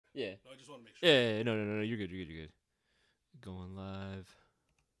Yeah. No, I just want to make sure. Yeah. No. You're good. You're good. You're good. Going live.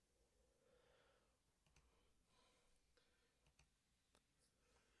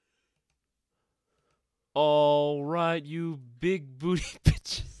 All right, you big booty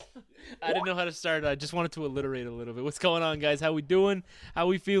bitches. I didn't know how to start. I just wanted to alliterate a little bit. What's going on, guys? How we doing? How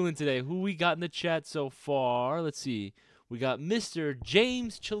we feeling today? Who we got in the chat so far? Let's see. We got Mr.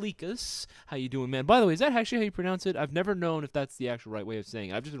 James Chalikas. How you doing, man? By the way, is that actually how you pronounce it? I've never known if that's the actual right way of saying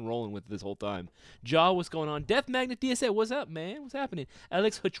it. I've just been rolling with it this whole time. Jaw, what's going on? Death Magnet DSA, what's up, man? What's happening?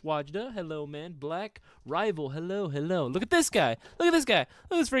 Alex Huchwajda, hello, man. Black Rival, hello. Look at this guy. Look at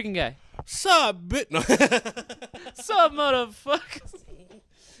this freaking guy. Sup, bit. No. Sup, motherfuckers.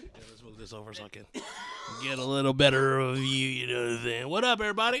 Let's move this over so I can get a little better of you. You know what I'm saying? What up,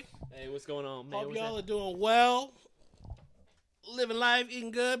 everybody? Hey, what's going on, man? Hope y'all are doing well. Living life, eating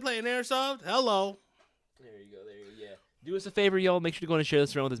good, playing airsoft. Hello. There you go, yeah. Do us a favor, y'all. Make sure to go and share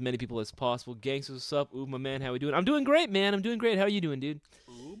this around with as many people as possible. Gangsters, what's up? Ooh, my man, how we doing? I'm doing great, man. I'm doing great. How are you doing, dude?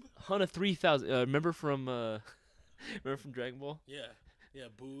 Oob. Hunter 3000. Remember from Dragon Ball? Yeah,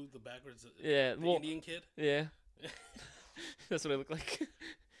 Boo, the backwards Yeah, the Indian kid. Yeah. That's what I look like.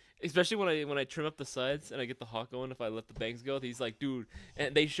 Especially when I trim up the sides and I get the hawk going. If I let the bangs go, he's like, dude.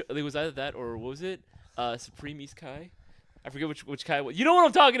 And it was either that or what was it? Supreme East Kai. I forget which Kai. You know what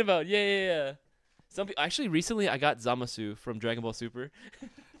I'm talking about? Yeah. Actually, recently I got Zamasu from Dragon Ball Super.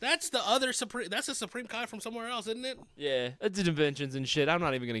 That's the other Supreme. That's a Supreme Kai from somewhere else, isn't it? Yeah, it's inventions and shit. I'm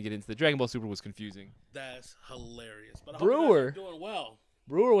not even gonna get into the Dragon Ball Super was confusing. That's hilarious. But I Brewer, hope you guys are doing well.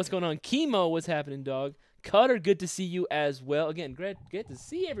 Brewer, what's going on? Chemo, what's happening, dog? Cutter, good to see you as well. Again, great to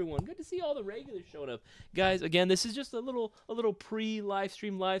see everyone. Good to see all the regulars showing up. Guys, again, this is just a little pre-live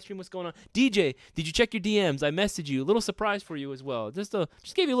stream. What's going on? DJ, did you check your DMs? I messaged you. A little surprise for you as well. Just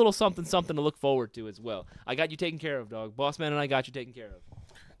gave you a little something to look forward to as well. I got you taken care of, dog. Boss man and I got you taken care of.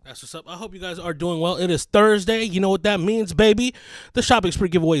 That's what's up. I hope you guys are doing well. It is Thursday. You know what that means, baby. The shopping spree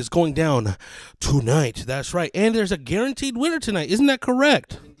giveaway is going down tonight. That's right. And there's a guaranteed winner tonight. Isn't that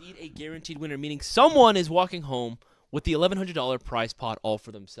correct? Indeed, a guaranteed winner, meaning someone is walking home with the $1,100 prize pot all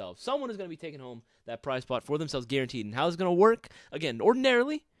for themselves. Someone is going to be taking home that prize pot for themselves, guaranteed. And how is it going to work? Again,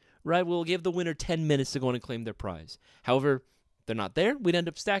 ordinarily, right, we'll give the winner 10 minutes to go in and claim their prize. However, if they're not there, we'd end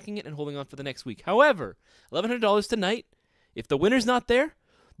up stacking it and holding on for the next week. However, $1,100 tonight, if the winner's not there,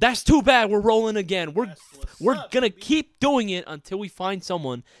 that's too bad. We're rolling again. We're going to keep doing it until we find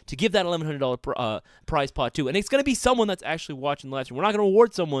someone to give that $1,100 prize pot to. And it's going to be someone that's actually watching the live stream. We're not going to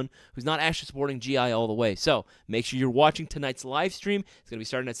reward someone who's not actually supporting GI all the way. So make sure you're watching tonight's live stream. It's going to be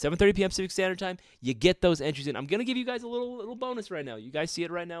starting at 7:30 p.m. Pacific Standard Time. You get those entries in. I'm going to give you guys a little bonus right now. You guys see it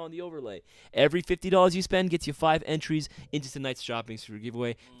right now on the overlay. Every $50 you spend gets you 5 entries into tonight's shopping spree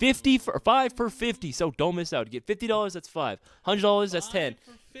giveaway. 5 for 50. So don't miss out. You get $50, that's 5. $100, that's 10.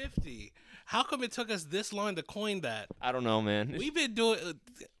 50. How come it took us this long to coin that? I don't know, man. We've been doing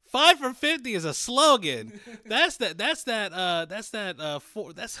 5 for 50 is a slogan. What do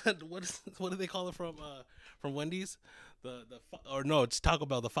they call it from Wendy's? It's Taco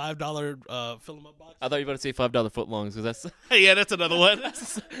Bell, the $5 fill 'em up box. I thought you were about to say $5 footlongs because that's Yeah, that's another one.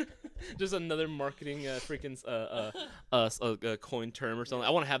 just another marketing freaking coin term or something. I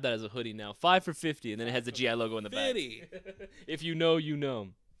want to have that as a hoodie now. 5 for 50, and then it has the GI logo in the back. 50. If you know, you know.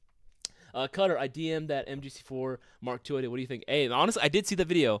 Cutter, I DM'd that MGC4 Mark II. What do you think? Hey, honestly, I did see the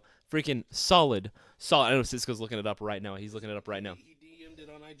video. Freaking solid. I know Cisco's looking it up right now. He's looking it up right now. He DM'd it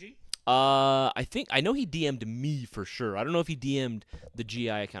on IG? I know he DM'd me for sure. I don't know if he DM'd the GI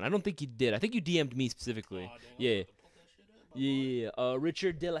account. I don't think he did. I think you DM'd me specifically. Yeah.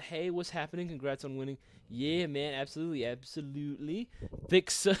 Richard Delahaye, what's happening? Congrats on winning. Yeah, man, absolutely.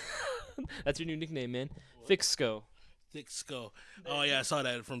 Fix. That's your new nickname, man. Fixco. Cisco. Oh yeah, I saw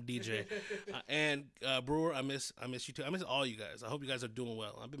that from DJ. And Brewer, I miss you too. I miss all you guys. I hope you guys are doing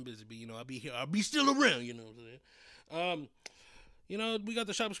well. I've been busy, but I'll be here. I'll be still around. You know what I'm saying? We got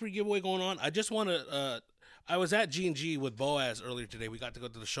the shopping spree giveaway going on. I just want to. I was at G&G with Boaz earlier today. We got to go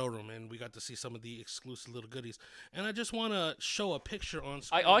to the showroom and we got to see some of the exclusive little goodies. And I just want to show a picture on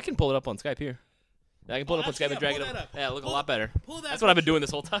screen. I can pull it up on Skype here. I can pull it up on Skype and drag it up. Yeah, look a lot better. That's what I've been doing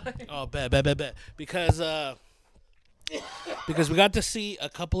this whole time. Oh, bet. Because we got to see a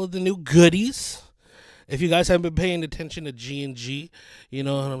couple of the new goodies. If you guys haven't been paying attention to G&G, you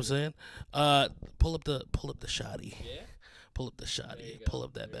know what I'm saying? Pull up the shoddy. Yeah. Pull up the shoddy. Pull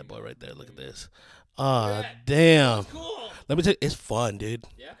up that bad boy right there. Look at this. Damn. Cool. Let me tell you, it's fun, dude.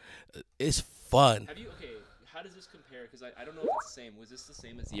 Yeah. It's fun. Have you? Okay. How how does this compare? Because I don't know if it's the same. Was this the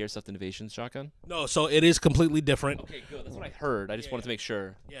same as the Airsoft Innovation shotgun? No, so it is completely different. Okay, good. That's what I heard. I just wanted to make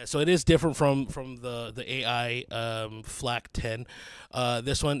sure. Yeah, so it is different from the AI Flak 10.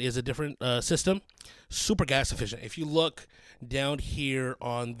 This one is a different system, super gas efficient. If you look down here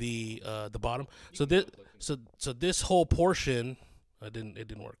on the bottom, so this whole portion, it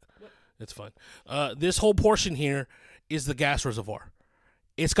didn't work. What? It's fine. This whole portion here is the gas reservoir.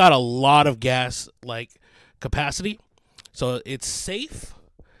 It's got a lot of gas capacity, so it's safe.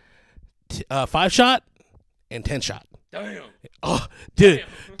 5-shot and 10-shot. Damn. Oh,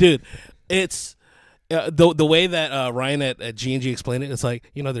 dude, it's the way that Ryan at G&G explained it. It's like,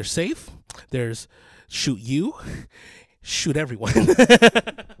 there's safe, there's shoot you, shoot everyone.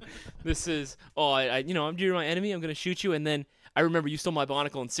 This is I'm you're my enemy. I'm gonna shoot you, and then I remember you stole my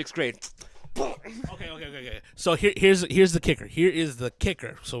Bionicle in 6th grade. Okay. So here's the kicker. Here is the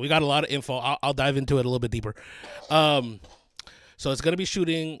kicker. So we got a lot of info. I'll dive into it a little bit deeper. So it's gonna be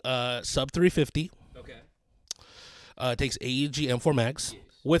shooting sub 350. Okay. It takes AEG M4 mags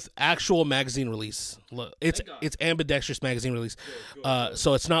with actual magazine release. It's ambidextrous magazine release. Good.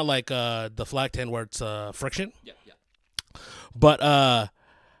 So it's not like the Flak 10 where it's friction. Yeah. But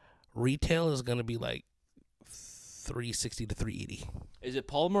retail is gonna be like 360 to 380. Is it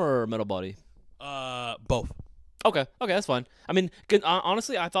polymer or metal body? Both. Okay, that's fine. I mean,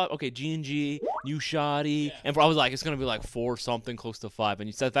 honestly, I thought, G&G, new shoddy, and I was like, it's gonna be like 4 something, close to 5.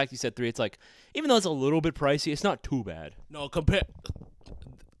 And the fact you said 3, it's like, even though it's a little bit pricey, it's not too bad. No, compared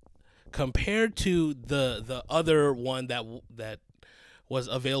to the other one that was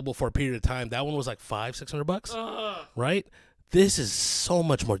available for a period of time, that one was like $500-$600, right? This is so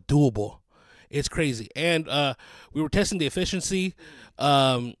much more doable. It's crazy. And we were testing the efficiency.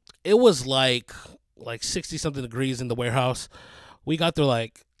 It was like 60-something degrees in the warehouse. We got through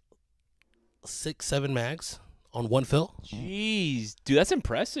like 6-7 mags on one fill. Jeez, dude, that's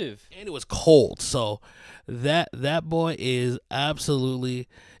impressive. And it was cold. So that boy is absolutely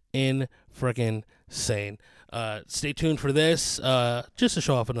freaking insane. Stay tuned for this. Just to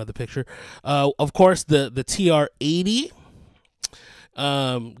show off another picture. Of course, the TR-80.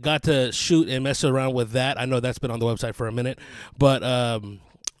 Got to shoot and mess around with that. I know that's been on the website for a minute, but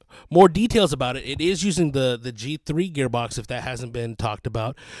more details about it. It is using the G3 gearbox, if that hasn't been talked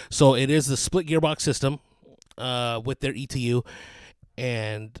about. So it is the split gearbox system with their ETU,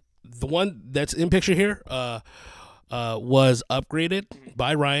 and the one that's in picture here was upgraded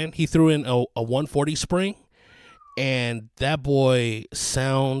by Ryan. He threw in a 140 spring, and that boy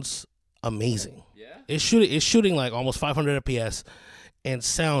sounds amazing. Yeah, it's shooting like almost 500 FPS. And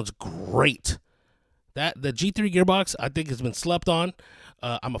sounds great. The G3 gearbox, I think, has been slept on.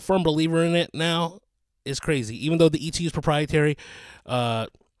 I'm a firm believer in it now. It's crazy. Even though the ETU is proprietary,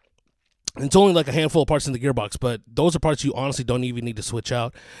 it's only like a handful of parts in the gearbox, but those are parts you honestly don't even need to switch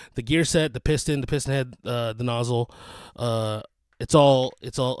out. The gear set, the piston head, the nozzle, it's all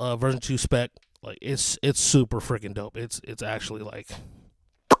version 2 spec. Like it's super freaking dope. It's actually like.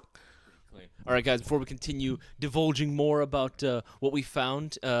 All right, guys. Before we continue divulging more about what we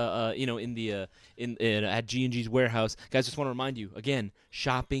found, in the at G&G's warehouse, guys, just want to remind you again: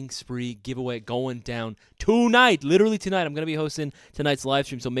 shopping spree giveaway going down tonight. Literally tonight, I'm gonna be hosting tonight's live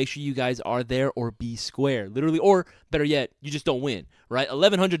stream. So make sure you guys are there or be square. Literally, or better yet, you just don't win. Right?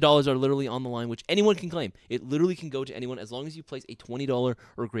 $1,100 are literally on the line, which anyone can claim. It literally can go to anyone as long as you place a $20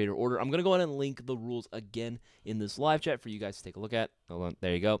 or greater order. I'm gonna go ahead and link the rules again in this live chat for you guys to take a look at. Hold on.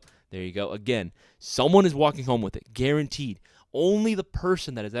 There you go. Again, someone is walking home with it, guaranteed. Only the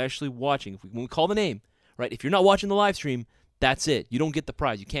person that is actually watching, when we call the name, right? If you're not watching the live stream, that's it. You don't get the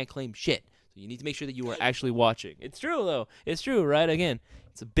prize. You can't claim shit. So you need to make sure that you are actually watching. It's true, though. It's true, right? Again,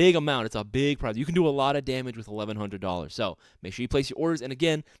 it's a big amount. It's a big prize. You can do a lot of damage with $1,100. So make sure you place your orders. And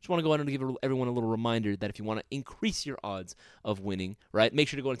again, just want to go ahead and give everyone a little reminder that if you want to increase your odds of winning, right, make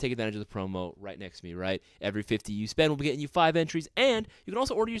sure to go and take advantage of the promo right next to me, right? Every 50 you spend, we'll be getting you 5 entries. And you can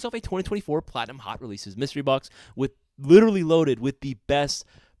also order yourself a 2024 Platinum Hot Releases mystery box with literally loaded with the best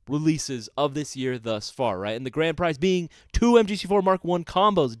releases of this year thus far, right? And the grand prize being 2 MGC4 Mark 1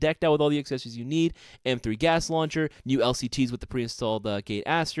 combos decked out with all the accessories you need, M3 gas launcher, new LCTs with the pre-installed Gate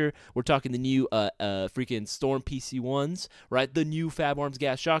Aster. We're talking the new freaking Storm PC1s, right? The new Fab Arms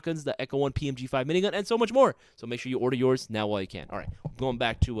gas shotguns, the Echo 1 PMG5 minigun, and so much more. So make sure you order yours now while you can. All right, going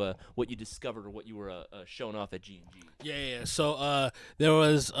back to what you discovered or what you were showing off at G&G. Yeah. So there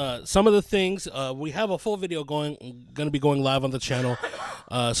was some of the things. We have a full video going to be going live on the channel.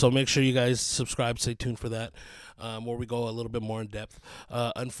 So So make sure you guys subscribe. Stay tuned for that, where we go a little bit more in depth.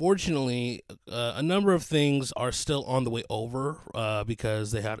 Unfortunately, a number of things are still on the way over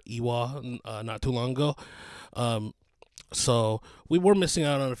because they had EWA not too long ago. So we were missing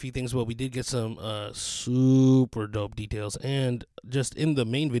out on a few things, but we did get some super dope details. And just in the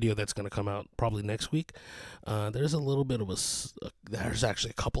main video that's going to come out probably next week, there's a little bit of there's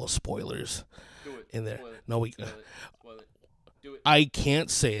actually a couple of spoilers in there. No, we. Spoil it. Do it. I can't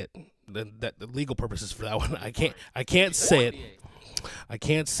say it. The legal purposes for that one. I can't say it. I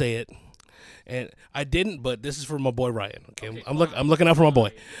can't say it. And I didn't, but this is for my boy Ryan. Okay, I'm looking out for my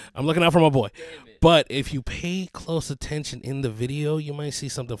boy. I'm looking out for my boy. But if you pay close attention in the video, you might see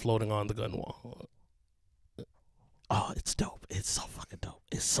something floating on the gun wall. Oh, it's dope. It's so fucking dope.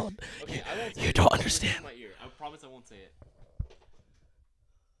 It's so. Okay, I won't say you don't understand. My ear. I promise I won't say it.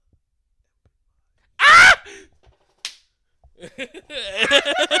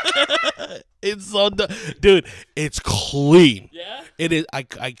 It's so dude. It's clean. Yeah. It is.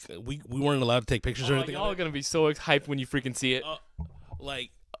 We weren't allowed to take pictures or anything. Y'all are gonna be so hyped when you freaking see it.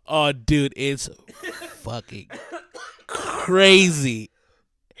 Oh, dude, it's fucking crazy.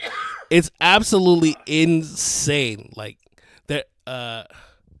 It's absolutely insane. Like that. I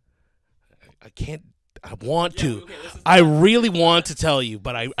can't. I want to. Okay, I really want to tell you,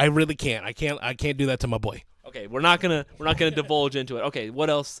 but I really can't. I can't do that to my boy. Okay, we're not gonna divulge into it. Okay, what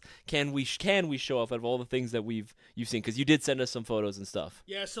else can we show off out of all the things that you've seen? Because you did send us some photos and stuff.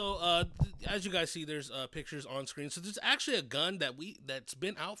 Yeah. So as you guys see, there's pictures on screen. So there's actually a gun that's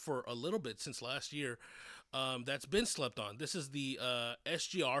been out for a little bit since last year. That's been slept on. This is the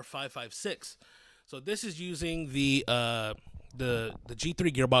SGR 556. So this is using the G3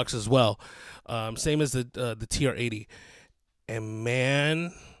 gearbox as well, same as the TR80. And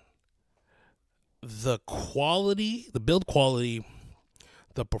man, the quality, the build quality,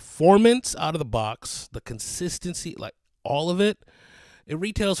 the performance out of the box, the consistency, like all of it, it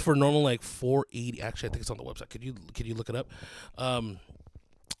retails for normal like $480. Actually, I think it's on the website. Could you look it up?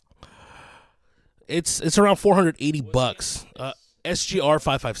 It's around $480. SGR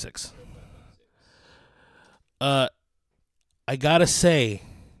 556. I gotta say,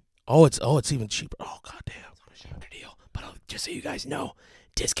 it's even cheaper. Oh goddamn, it's not a deal. But just so you guys know,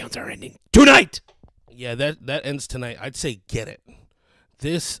 discounts are ending tonight. Yeah, that ends tonight. I'd say get it.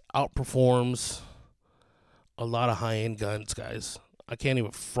 This outperforms a lot of high-end guns, guys. I can't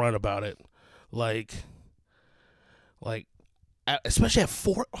even front about it. Like especially at the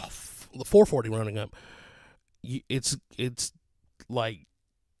 440 running up. It's like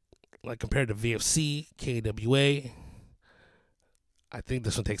compared to VFC, KWA. I think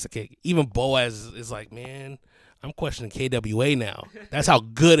this one takes the cake. Even Boaz is like, man, I'm questioning KWA now. That's how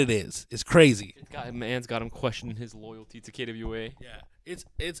good it is. It's crazy. Man's got him questioning his loyalty to KWA. Yeah,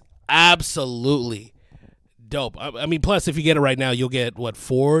 it's absolutely dope. I mean, plus if you get it right now, you'll get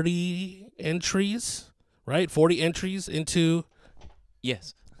 40 entries, right? 40 entries into.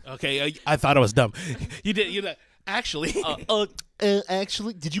 Yes. Okay, I thought I was dumb. You did. Actually.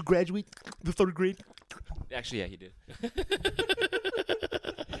 Actually, did you graduate the third grade? Actually, yeah, he did.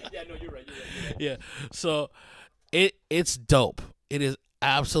 Yeah, no, you're right. Yeah, so it's dope. It is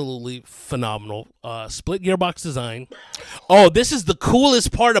absolutely phenomenal. Split gearbox design. Oh, this is the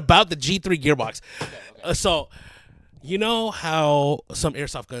coolest part about the G3 gearbox. Okay. So, you know how some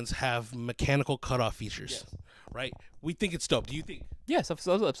airsoft guns have mechanical cutoff features, yes, right? We think it's dope. Do you think? Yes,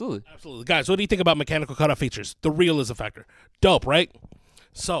 absolutely. Absolutely. Guys, what do you think about mechanical cutoff features? The realism factor. Dope, right?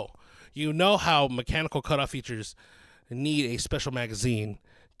 So, you know how mechanical cutoff features need a special magazine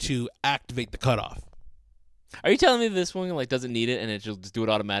to activate the cutoff. Are you telling me this one doesn't need it and it'll just do it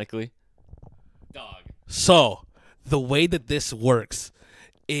automatically? Dog. So, the way that this works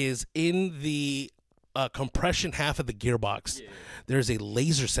is in the compression half of the gearbox, there's a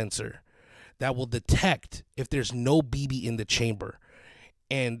laser sensor that will detect if there's no BB in the chamber.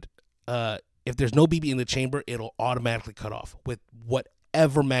 And if there's no BB in the chamber, it'll automatically cut off with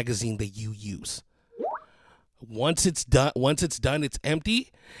whatever magazine that you use. Once it's done, it's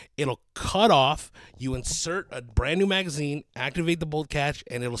empty, it'll cut off. You insert a brand new magazine, activate the bolt catch,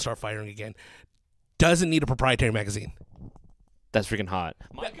 and it'll start firing again. Doesn't need a proprietary magazine. That's freaking hot.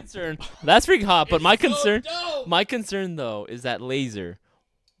 That's freaking hot, but my concern though is that laser.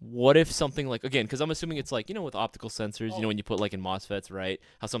 What if something again, because I'm assuming it's with optical sensors, when you put in MOSFETs, right?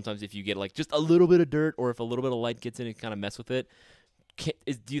 How sometimes if you get just a little bit of dirt or if a little bit of light gets in, it kind of mess with it.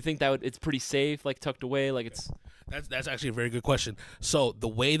 Do you think that it's pretty safe, tucked away, it's? That's actually a very good question. So the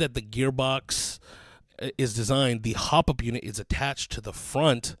way that the gearbox is designed, the hop-up unit is attached to the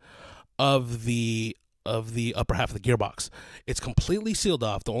front of the the upper half of the gearbox. It's completely sealed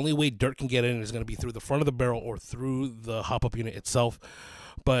off. The only way dirt can get in is going to be through the front of the barrel or through the hop-up unit itself.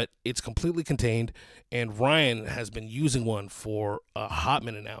 But it's completely contained, and Ryan has been using one for a hot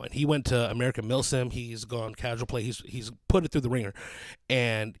minute now. And he went to American Milsim. He's gone casual play. He's put it through the ringer,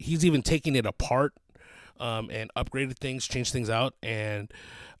 and he's even taking it apart and upgraded things, changed things out, and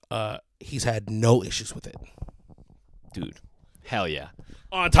he's had no issues with it. Dude, hell yeah.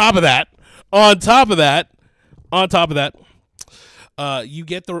 On top of that, you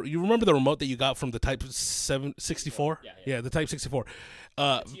remember the remote that you got from the Type 764? Yeah, the Type 64.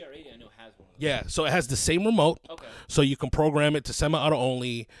 TR-80 I know has one. Yeah, so it has the same remote. Okay. So you can program it to semi-auto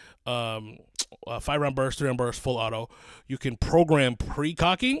only, 5-round burst, 3-round burst, full auto. You can program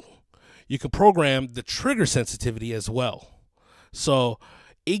pre-cocking. You can program the trigger sensitivity as well. So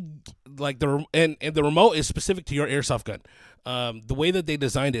the remote is specific to your airsoft gun. The way that they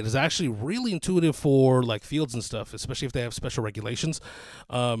designed it is actually really intuitive for like fields and stuff, especially if they have special regulations.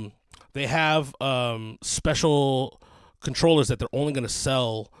 They have special controllers that they're only going to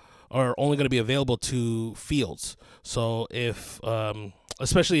sell or only going to be available to fields. So if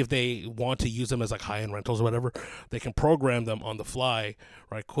especially if they want to use them as like high-end rentals or whatever, they can program them on the fly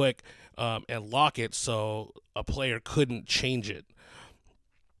right quick and lock it so a player couldn't change it.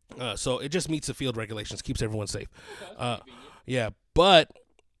 So it just meets the field regulations, keeps everyone safe. Yeah, but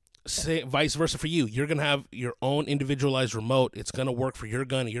say vice versa for you. You're gonna have your own individualized remote. It's gonna work for your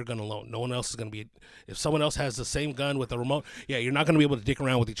gun and your gun alone. No one else is gonna be. If someone else has the same gun with a remote, yeah, you're not gonna be able to dick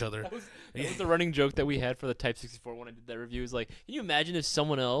around with each other. That was the running joke that we had for the Type 64 when I did that review. Is like, can you imagine if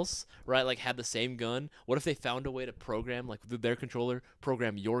someone else, right, like had the same gun? What if they found a way to program, like with their controller,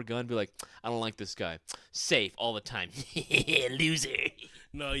 program your gun? Be like, I don't like this guy. Safe all the time. Loser.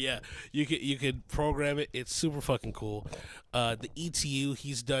 No, yeah, you could program it. It's super fucking cool. The ETU,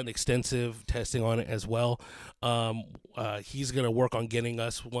 he's done extensive testing on it as well. He's gonna work on getting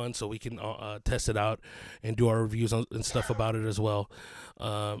us one so we can test it out and do our reviews and stuff about it as well.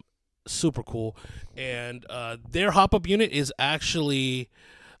 Super cool. And their hop-up unit is actually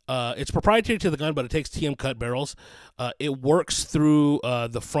it's proprietary to the gun, but it takes TM cut barrels. It works through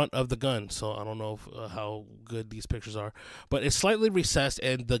the front of the gun, so I don't know how good these pictures are, but it's slightly recessed,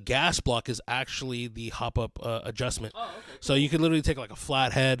 and the gas block is actually the hop-up adjustment. Oh, okay, cool. So you can literally take like a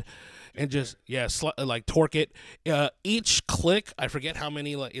flathead and just like torque it. Each click, I forget how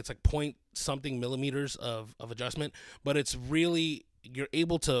many, like it's like point something millimeters of adjustment, but it's really, you're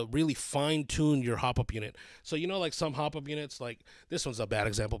able to really fine tune your hop up unit. So like some hop up units, like this one's a bad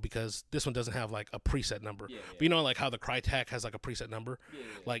example because this one doesn't have like a preset number. Yeah. But like how the Crytek has like a preset number,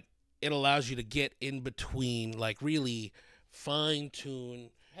 like it allows you to get in between, like really fine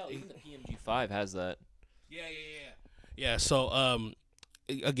tune. Hell, even the PMG5 has that. Yeah. So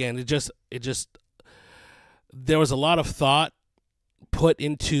again, it just there was a lot of thought put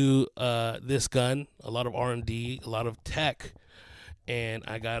into this gun, a lot of R&D, a lot of tech. And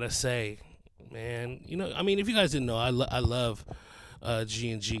I gotta say, man, I mean, if you guys didn't know, I love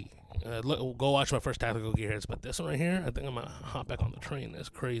G&G. Go watch my first Tactical Gearheads, but this one right here, I think I'm gonna hop back on the train. That's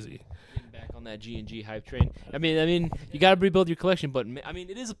crazy. Getting back on that G&G hype train. I mean, you gotta rebuild your collection, but I mean,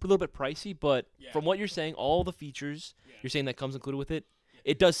 it is a little bit pricey. But from what you're saying, all the features you're saying that comes included with it,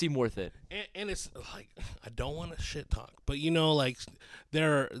 it does seem worth it. And it's like, I don't want to shit talk, but like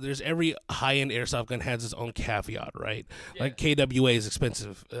there's every high-end airsoft gun has its own caveat, right? Yeah. Like KWA is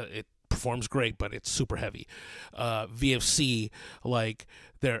expensive. It performs great, but it's super heavy. VFC, like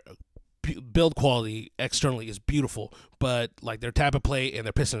their build quality externally is beautiful, but like their tappet plate and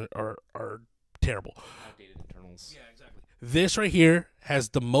their piston are terrible. Outdated internals. Yeah, exactly. This right here has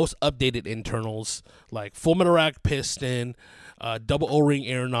the most updated internals, like full metal rack piston, double O-ring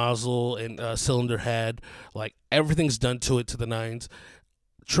air nozzle and cylinder head. Like everything's done to it to the nines.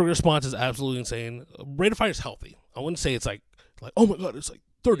 Trigger response is absolutely insane. Rate of fire is healthy. I wouldn't say it's like oh my god, it's like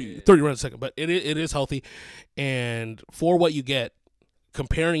 30 rounds a second, but it is healthy. And for what you get,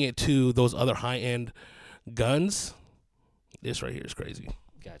 comparing it to those other high-end guns, this right here is crazy.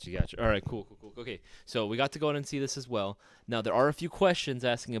 Gotcha. All right, cool. Okay, so we got to go in and see this as well. Now, there are a few questions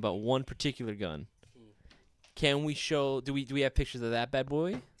asking about one particular gun. Can we show? Do we have pictures of that bad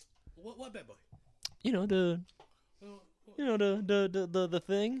boy? What bad boy? The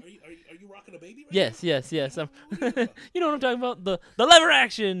thing. Are you rocking a baby? Right yes. You know what I'm talking about? The lever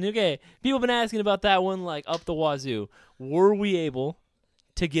action. Okay, people have been asking about that one like up the wazoo. Were we able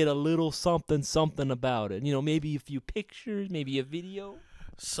to get a little something about it? Maybe a few pictures, maybe a video.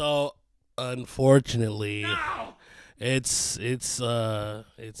 So, unfortunately, it's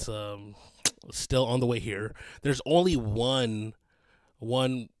still on the way here. There's only one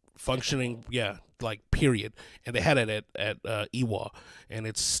functioning, like period. And they had it at EWA, and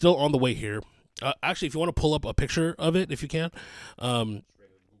it's still on the way here. Actually, if you want to pull up a picture of it, if you can,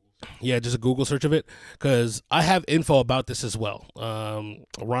 just a Google search of it, because I have info about this as well.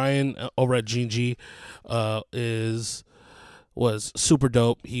 Ryan over at G&G was super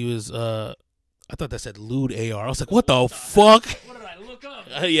dope. He was I thought that said lewd AR. I was like, what the fuck? What did I look up?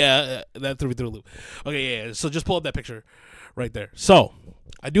 That threw me through a loop. Okay, yeah. So just pull up that picture right there. So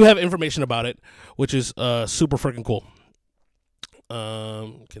I do have information about it, which is super freaking cool.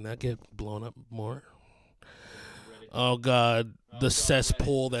 Can that get blown up more? Oh God, the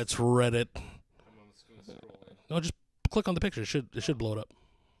cesspool that's Reddit. No, just click on the picture. It should blow it up.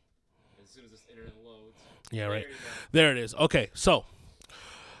 As soon as this internet loads. Yeah, right. There it is. Okay, so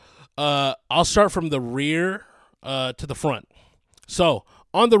I'll start from the rear to the front. So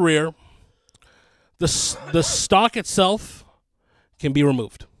on the rear, the stock itself can be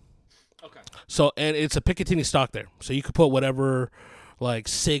removed. Okay. So, and it's a Picatinny stock there, so you could put whatever, like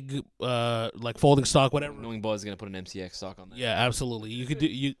SIG, like folding stock, whatever. Knowing Buzz is gonna put an MCX stock on that. Yeah, absolutely. You could do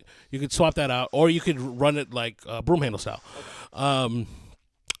you could swap that out, or you could run it like broom handle style. Okay.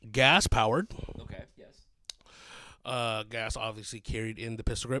 Gas powered. Okay. Yes. Gas obviously carried in the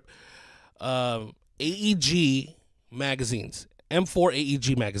pistol grip. AEG magazines, M4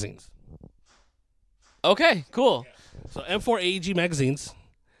 AEG magazines. Okay. Cool. So M4 AEG magazines,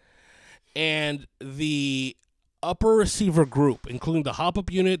 and the upper receiver group, including the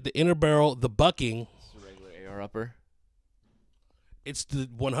hop-up unit, the inner barrel, the bucking. It's a regular AR upper. It's the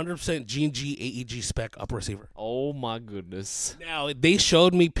 100% G&G AEG spec upper receiver. Oh my goodness. Now, they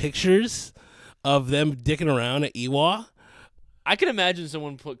showed me pictures of them dicking around at EWA. I can imagine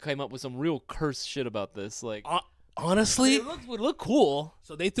someone came up with some real cursed shit about this. Like, honestly, it would look cool.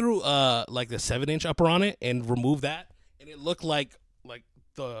 So they threw like the 7-inch upper on it and removed that, and it looked like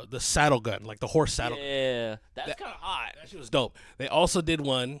the saddle gun, like the horse saddle. Yeah, that's kind of hot. That shit was dope. They also did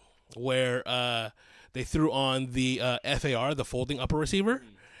one where they threw on the FAR, the folding upper receiver,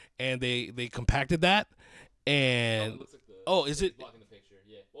 and they compacted that. And is it? Blocking the picture.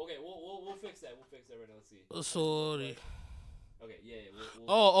 Yeah. Okay, we'll fix that. We'll fix that right now. Let's see. Sorry. Okay. Yeah.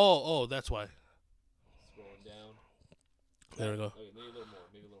 Oh, that's why. Scrolling down. There we go. Okay, maybe a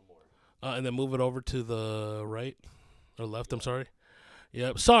little more. And then move it over to the right or left. I'm sorry.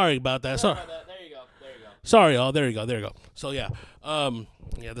 Yep. Sorry about that. Sorry. There you go. Sorry, y'all. There you go. So yeah,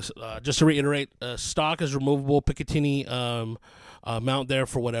 this just to reiterate, stock is removable. Picatinny mount there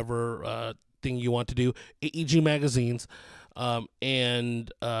for whatever thing you want to do. AEG magazines,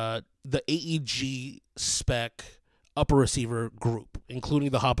 and the AEG spec upper receiver group, including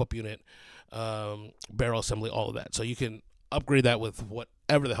the hop-up unit, barrel assembly, all of that. So you can upgrade that with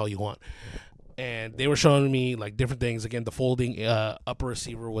whatever the hell you want. And they were showing me like different things. Again, the folding upper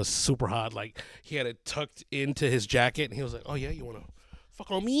receiver was super hot. Like he had it tucked into his jacket, and he was like, "Oh yeah, you want to fuck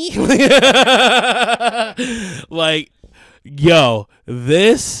on me?" Like, yo,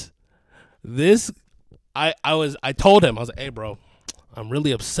 this. I told him, I was like, "Hey, bro, I'm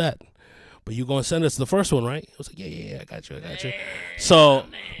really upset, but you gonna send us the first one, right?" He was like, "Yeah, I got you." So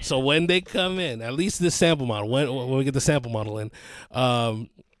when they come in, at least this sample model, when we get the sample model in,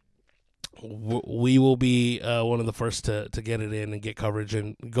 we will be one of the first to get it in and get coverage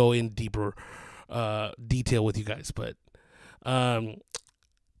and go in deeper detail with you guys. But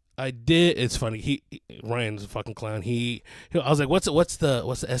I did. It's funny. Ryan's a fucking clown. I was like, what's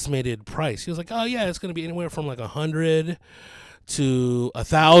the estimated price? He was like, oh yeah, it's gonna be anywhere from like 100 to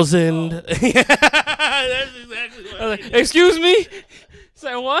 1,000. Oh. Yeah, that's exactly what I was like, excuse me.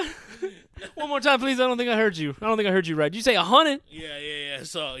 Say what? One more time, please. I don't think I heard you right. Did you say 100? Yeah.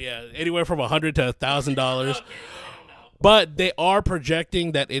 So yeah, anywhere from $100 to $1,000. But they are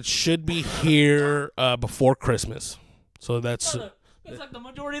projecting that it should be here before Christmas. So that's like the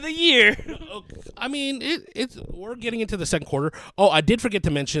majority of the year. I mean, we're getting into the second quarter. Oh, I did forget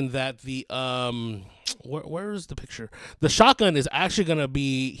to mention that the where is the picture? The shotgun is actually going to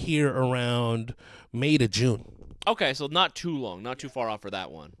be here around May to June. Okay, so not too long, not too far off for that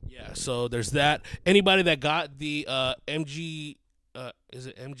one. Yeah, so there's that. Anybody that got the is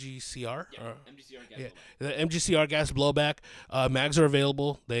it MGCR? Yeah, MGCR gas blowback. The MGCR gas blowback. Mags are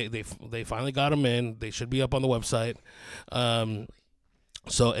available. They finally got them in. They should be up on the website.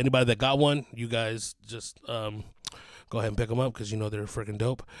 So anybody that got one, you guys just go ahead and pick them up because you know they're freaking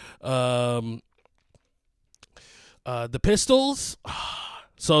dope. The pistols.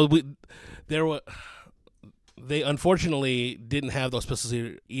 So they unfortunately didn't have those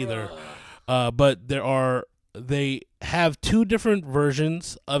pistols either. But they have two different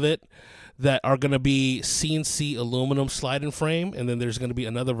versions of it. that are going to be CNC aluminum slide and frame, and then there's going to be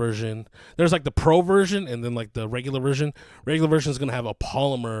another version. There's like the pro version, and then like the regular version. Regular version is going to have a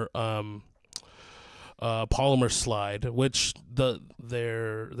polymer polymer slide, which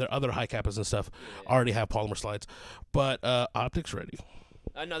their other high cappers and stuff already have polymer slides, but optics ready.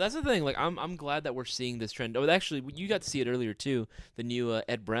 No, that's the thing. Like, I'm glad that we're seeing this trend. Oh, actually, you got to see it earlier too. The new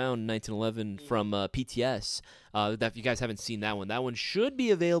Ed Brown 1911 from PTS. That if you guys haven't seen that one should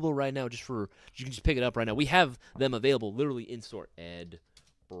be available right now. You can just pick it up right now. We have them available literally in store. Ed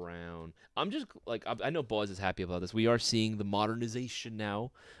Brown. I'm just like, I know Boaz is happy about this. We are seeing the modernization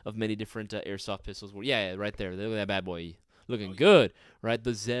now of many different airsoft pistols. Yeah, right there. Look at that bad boy. Looking good, right? The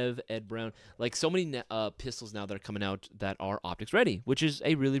Zev Ed Brown, like so many pistols now that are coming out that are optics ready, which is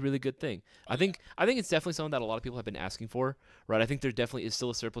a really, really good thing. I think it's definitely something that a lot of people have been asking for, right? I think there definitely is still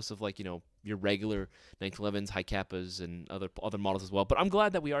a surplus of like your regular 1911s, high kappas, and other models as well. But I'm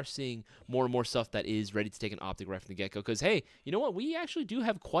glad that we are seeing more and more stuff that is ready to take an optic right from the get go. Because hey, you know what? We actually do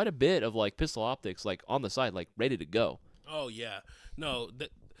have quite a bit of like pistol optics like on the side, like ready to go. Oh yeah, no,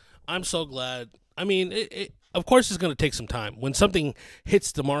 I'm so glad. I mean, it of course it's going to take some time. When something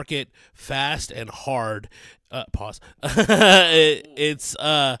hits the market fast and hard,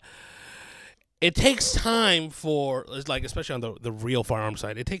 it takes time for, like, especially on the real firearm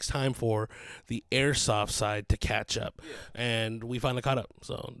side, it takes time for the airsoft side to catch up, and we finally caught up.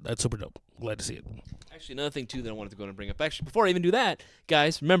 So that's super dope. Glad to see it. Actually, another thing, too, that I wanted to go and bring up. Actually, before I even do that,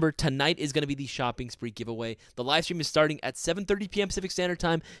 guys, remember, tonight is going to be the Shopping Spree giveaway. The live stream is starting at 7:30 p.m. Pacific Standard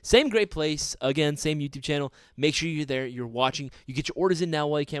Time. Same great place. Again, same YouTube channel. Make sure you're there. You're watching. You get your orders in now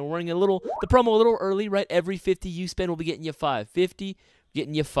while you can. We're running the promo a little early, right? Every 50 you spend, we'll be getting you 5. 50,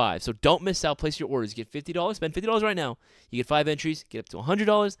 getting you 5. So don't miss out. Place your orders. You get $50. Spend $50 right now. You get 5 entries. Get up to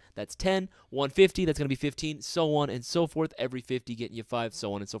 $100. That's 10. 150. That's going to be 15. So on and so forth. Every 50 getting you 5.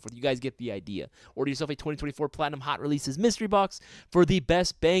 So on and so forth. You guys get the idea. Order yourself a 2024 Platinum Hot Releases mystery box for the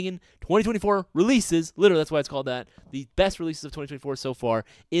best banging 2024 releases. Literally, that's why it's called that. The best releases of 2024 so far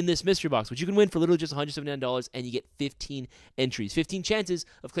in this mystery box, which you can win for literally just $179, and you get 15 entries. 15 chances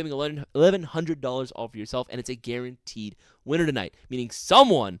of claiming $1,100 all for yourself, and it's a guaranteed winner tonight, meaning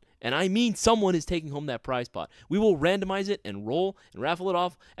someone, and I mean someone, is taking home that prize pot. We will randomize it and roll and raffle it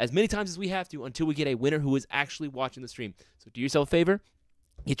off as many times as we have to until we get a winner who is actually watching the stream. So do yourself a favor,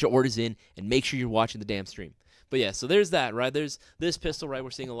 get your orders in, and make sure you're watching the damn stream. But yeah, so there's that, right? There's this pistol, right?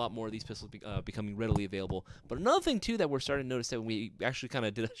 We're seeing a lot more of these pistols becoming readily available. But another thing, too, that we're starting to notice, that we actually kind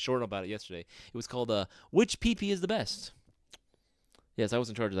of did a short about it yesterday, it was called Which PP is the Best? Yes, I was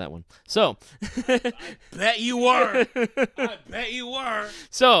in charge of that one. So, I bet you were. I bet you were.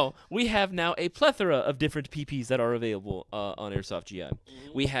 So, we have now a plethora of different PPs that are available on Airsoft GI.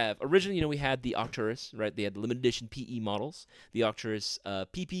 Mm-hmm. We have, originally, we had the Arcturus, right? They had the limited edition PE models. The Arcturus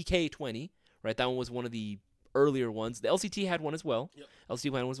PPK20, right? That one was one of the earlier ones. The LCT had one as well. Yep.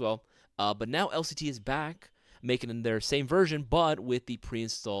 LCT had one as well. But now LCT is back, making in their same version, but with the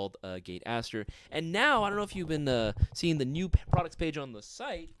pre-installed Gate Aster. And now, I don't know if you've been seeing the new products page on the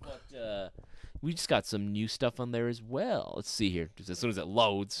site, but we just got some new stuff on there as well. Let's see here, just as soon as it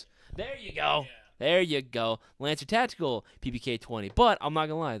loads. There you go. Yeah. There you go. Lancer Tactical PPK20. But I'm not going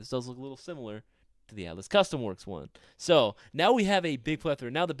to lie, this does look a little similar to the Atlas Custom Works one. So now we have a big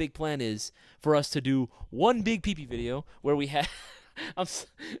plethora. Now the big plan is for us to do one big PP video where we have...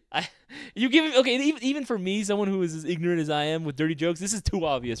 even for me, someone who is as ignorant as I am with dirty jokes, this is too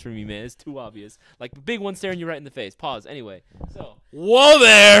obvious for me, man. It's too obvious. Like the big one staring you right in the face. Pause. Anyway, so whoa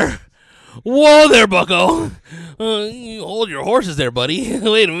there, Bucko. You hold your horses there, buddy.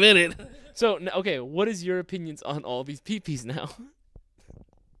 Wait a minute. So okay, what is your opinions on all these PPs now?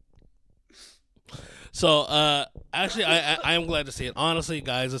 So, actually, I am glad to see it. Honestly,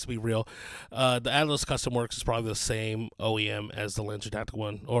 guys, let's be real. The Atlas Custom Works is probably the same OEM as the Lancer Tactical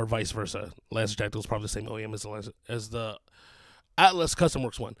one, or vice versa. Lancer Tactical is probably the same OEM as the Atlas Custom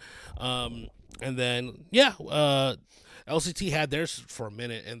Works one. And then, yeah, LCT had theirs for a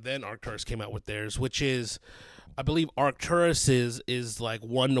minute, and then Arcturus came out with theirs, which is, I believe, Arcturus is like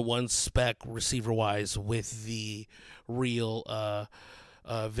 1-to-1 spec receiver-wise with the real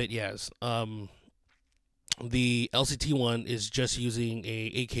Vityaz. The LCT one is just using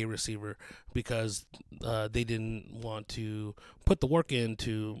a AK receiver because they didn't want to put the work in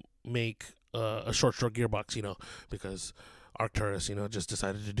to make a short gearbox, because Arcturus, just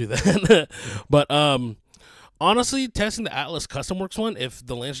decided to do that. But honestly, testing the Atlas Custom Works one, if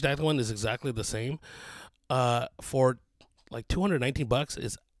the Lancer Tactical one is exactly the same, for like $219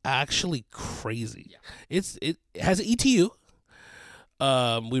 is actually crazy. Yeah. It has an ETU.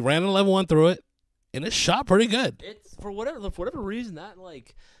 We ran a level 1 through it. And it shot pretty good. It's for whatever reason that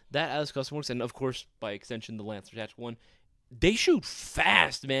that Atlas Custom Works, and of course by extension the Lancer Tactical one, they shoot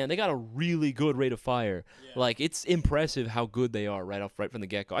fast, man. They got a really good rate of fire. Yeah. Like, it's impressive how good they are right from the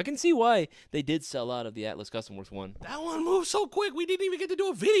get-go. I can see why they did sell out of the Atlas Custom Works one. That one moved so quick, we didn't even get to do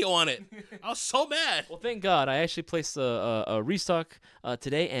a video on it. I was so mad. Well, thank God. I actually placed a restock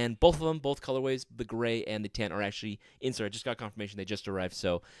today, and both of them, both colorways, the gray and the tan, are actually in store. I just got confirmation they just arrived,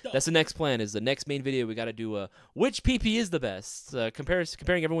 so that's the next plan. Is the next main video we got to do which PP is the best?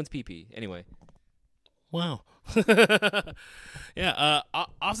 Comparing everyone's PP. Anyway. Wow. Yeah,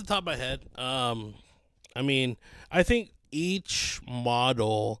 off the top of my head, I mean, I think each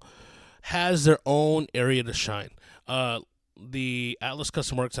model has their own area to shine. The Atlas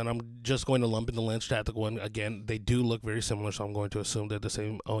Custom Works, and I'm just going to lump in the Lancer Tactical one. Again, they do look very similar, so I'm going to assume they're the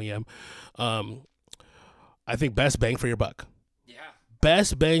same OEM. I think best bang for your buck. Yeah.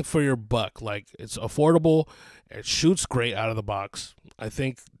 Best bang for your buck. Like, it's affordable. It shoots great out of the box. I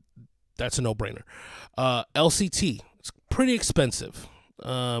think that's a no-brainer. LCT, it's pretty expensive.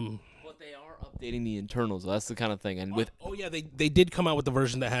 But they are updating the internals. That's the kind of thing. And with yeah, they did come out with the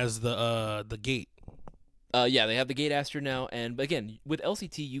version that has the gate. yeah, they have the Gate Aster now, but again, with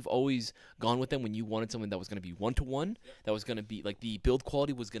LCT, you've always gone with them when you wanted something that was going to be 1-to-1, that was going to be, like, the build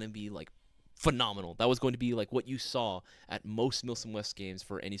quality was going to be, like, phenomenal. That was going to be, like, what you saw at most Milsim West games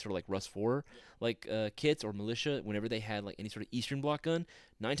for any sort of, like, Rust 4, like, kits or militia, whenever they had, like, any sort of Eastern Bloc gun,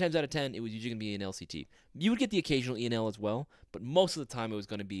 9 times out of 10, it was usually going to be an LCT. You would get the occasional ENL as well, but most of the time it was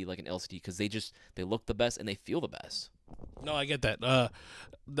going to be, like, an LCT, because they look the best and they feel the best. No, I get that.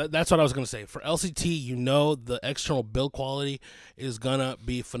 That's what I was going to say. For LCT, you know the external build quality is going to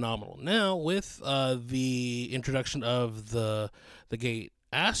be phenomenal. Now, with the introduction of the Gate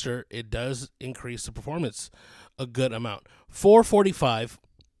Aster, it does increase the performance a good amount. 445,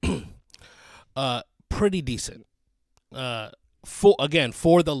 pretty decent.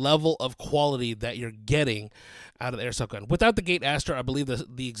 For the level of quality that you're getting out of the airsoft gun. Without the Gate Aster, I believe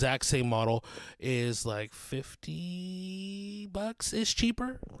the exact same model is like $50 is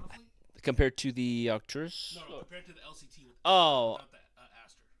cheaper Compared to the Arcturus? No, compared to the LCT. Without the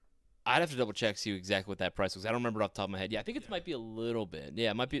Aster. I'd have to double check, see exactly what that price was. I don't remember off the top of my head. Yeah, I think it might be a little bit.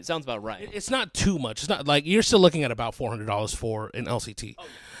 Yeah, it might be. It sounds about right. It's not too much. It's not like you're still looking at about $400 for an LCT. Oh, yeah.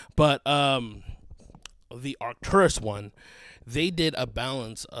 But the Arcturus one, they did a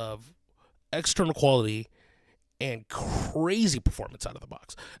balance of external quality and crazy performance out of the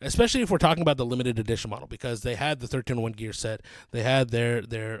box, especially if we're talking about the limited edition model, because they had the 13-1 gear set, they had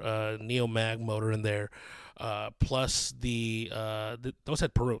their Neo Mag motor in there, plus those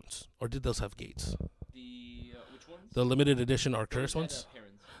had Peruns, or did those have gates? Which ones? The limited edition Arcturus ones.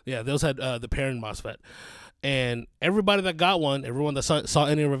 Parents. Yeah, those had the Perrin MOSFET, and everybody that got one, everyone that saw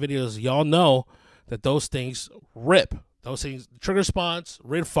any of our videos, y'all know that those things rip. Those things, trigger response,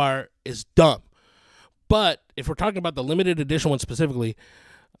 rate of fire is dumb. But if we're talking about the limited edition one specifically,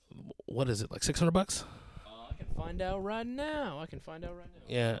 what is it, like $600? I can find out right now.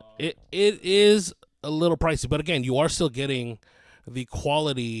 Yeah, it is a little pricey, but again, you are still getting the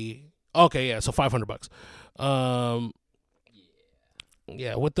quality. Okay, yeah, so $500.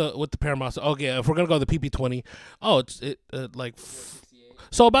 Yeah, with the Paramount. Okay, if we're gonna go with the PP20, it's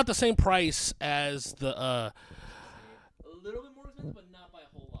so about the same price as the a little bit more expensive, but not by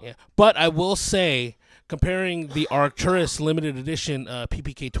a whole lot. Yeah, but I will say, comparing the Arcturus limited edition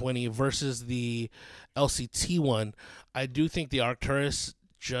PPK20 versus the LCT one, I do think the Arcturus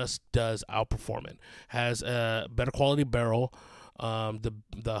just does outperform it. Has a better quality barrel, the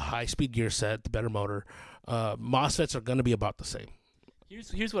high speed gear set, the better motor. MOSFETs are going to be about the same.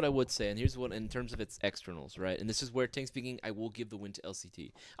 Here's what I would say, and here's what in terms of its externals, right? And this is where, tank speaking, I will give the win to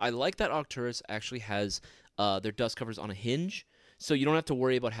LCT. I like that Arcturus actually has their dust covers on a hinge, so you don't have to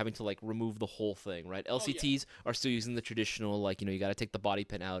worry about having to, like, remove the whole thing, right? LCTs are still using the traditional, like, you got to take the body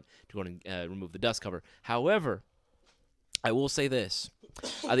pin out to go and remove the dust cover. However, I will say this.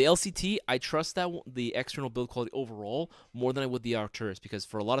 The LCT, I trust that the external build quality overall more than I would the Arcturus, because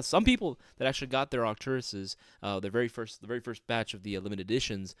for some people that actually got their Arcturuses, the very first batch of the limited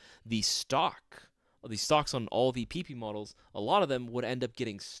editions, the stocks on all the PP models, a lot of them would end up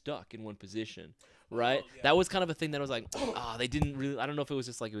getting stuck in one position, right? Yeah. That was kind of a thing that I was like, they didn't really. I don't know if it was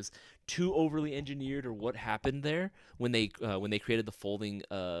just like it was too overly engineered or what happened there when they created the folding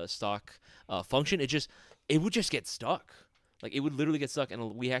stock function. It would just get stuck. Like, it would literally get stuck,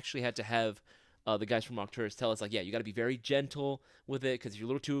 and we actually had to have the guys from Arcturus tell us, like, yeah, you got to be very gentle with it, because if you're a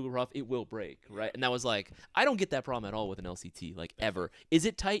little too rough, it will break, right? And that was like, I don't get that problem at all with an LCT, like, ever. Is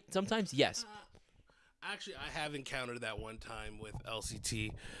it tight sometimes? Yes. Actually, I have encountered that one time with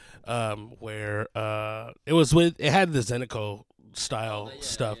LCT, where it had the Zenico style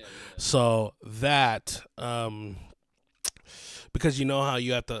stuff. So that because you know how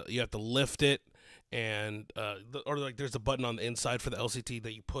you have to lift it, and or like there's a button on the inside for the LCT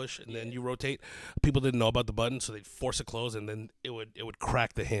that you push and then you rotate. People didn't know about the button, so they'd force it closed and then it would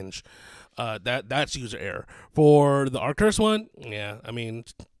crack the hinge. That's user error. For the Arcturus one, yeah, I mean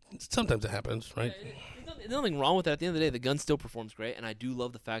sometimes it happens, right? There's nothing wrong with that. At the end of the day, the gun still performs great, and I do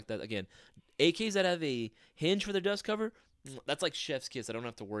love the fact that, again, AKs that have a hinge for their dust cover, that's like chef's kiss. I don't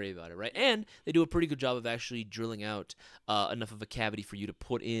have to worry about it, right? And they do a pretty good job of actually drilling out enough of a cavity for you to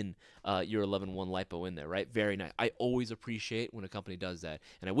put in your 11.1 LiPo in there, right? Very nice. I always appreciate when a company does that,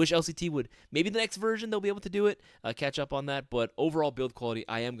 and I wish LCT would, maybe the next version they'll be able to do it, catch up on that, but overall build quality,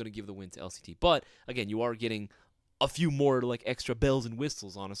 I am going to give the win to LCT. But, again, you are getting a few more like extra bells and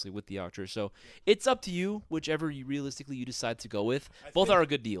whistles, honestly, with the Archer. So it's up to you, whichever you realistically you decide to go with. Both are a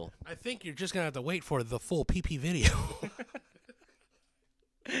good deal. I think you're just gonna have to wait for the full PP video.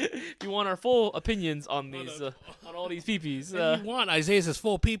 If you want our full opinions on these, on all these PPs, if you want Isaias'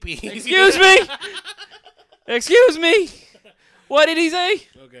 full PP. Excuse me. Excuse me. What did he say?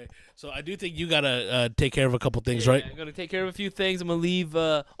 Okay, so I do think you gotta take care of a couple things, right? I'm gonna take care of a few things. I'm gonna leave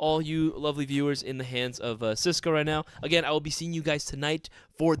all you lovely viewers in the hands of Cisco right now. Again, I will be seeing you guys tonight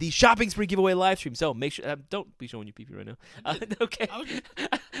for the shopping spree giveaway live stream. So make sure don't be showing your PP right now. Okay.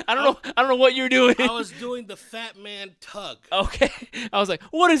 I don't know what you're doing. I was doing the fat man tug. Okay. I was like,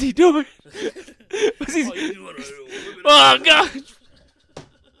 what is he doing? Oh God.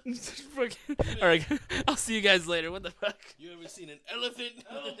 All right, I'll see you guys later. What the fuck? You ever seen an elephant?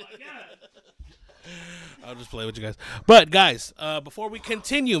 Oh my God! I'll just play with you guys. But guys, before we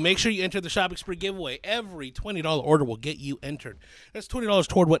continue, make sure you enter the shopping spree giveaway. Every $20 order will get you entered. That's $20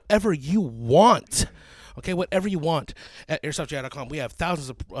 toward whatever you want. Okay, whatever you want at airsoftgi.com. We have thousands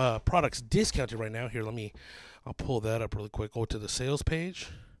of products discounted right now. Here, I'll pull that up really quick. Go to the sales page.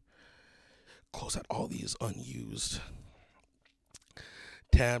 Close out all these unused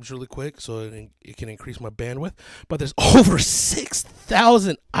tabs really quick so it can increase my bandwidth. But there's over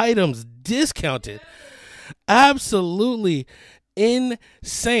 6,000 items discounted. Absolutely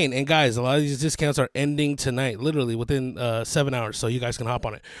insane. And guys, a lot of these discounts are ending tonight, literally within 7 hours, so you guys can hop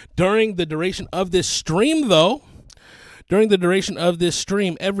on it. During the duration of this stream, though, every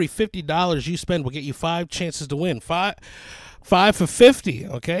 $50 you spend will get you 5 chances to win. Five for 50,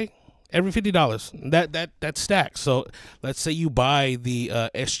 okay? Every $50, that stacks. So let's say you buy the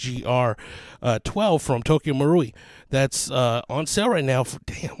SGR 12 from Tokyo Marui. That's on sale right now for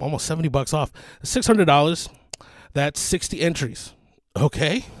almost $70 off. $600. That's 60 entries.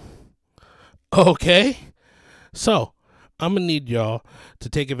 Okay. So I'm gonna need y'all to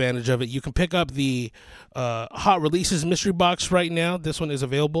take advantage of it. You can pick up the Hot Releases mystery box right now. This one is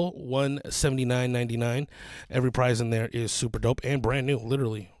available, $179.99. Every prize in there is super dope and brand new,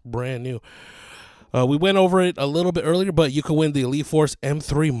 literally brand new. We went over it a little bit earlier, but you can win the Elite Force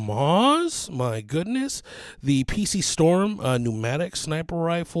M3 Moz. My goodness, the PC Storm pneumatic sniper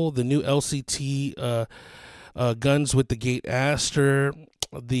rifle, the new LCT guns with the Gate Aster,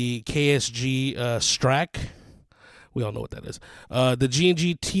 the KSG Strack. We all know what that is. The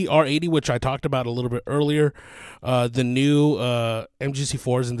G&G TR80, which I talked about a little bit earlier. The new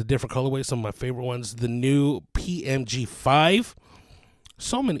MGC4s in the different colorways, some of my favorite ones. The new PMG5.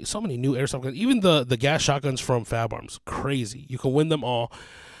 So many new airsoft guns. Even the gas shotguns from Fab Arms. Crazy. You can win them all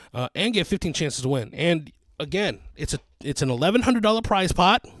and get 15 chances to win. And again, it's an $1,100 prize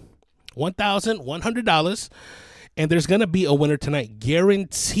pot. $1,100. And there's going to be a winner tonight.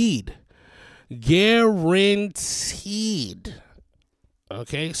 Guaranteed.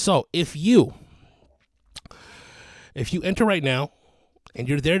 Okay, so if you enter right now and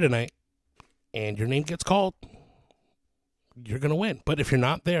you're there tonight and your name gets called, you're gonna win. But if you're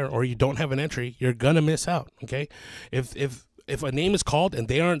not there or you don't have an entry, you're gonna miss out. Okay, if a name is called and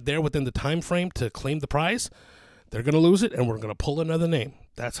they aren't there within the time frame to claim the prize, they're gonna lose it and we're gonna pull another name.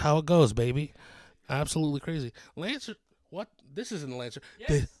 That's how it goes, baby. Absolutely crazy. Lancer, what? This isn't a Lancer.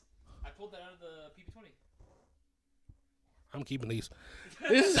 Yes. I pulled that out of the PP20. I'm keeping these.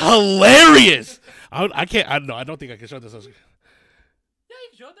 This is hilarious. I can't. I don't know. I don't think I can show this. Yeah, you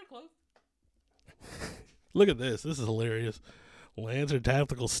can show it. They're close. Look at this. This is hilarious. Lancer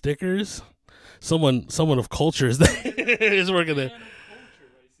tactical stickers. Someone of culture is working there.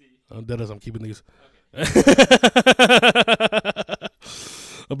 I'm dead as I'm keeping these. Okay.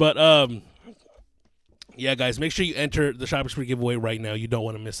 But yeah, guys, make sure you enter the shopping spree giveaway right now. You don't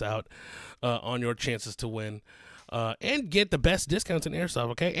want to miss out on your chances to win and get the best discounts in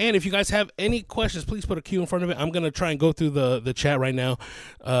Airsoft, okay? And if you guys have any questions, please put a Q in front of it. I'm going to try and go through the chat right now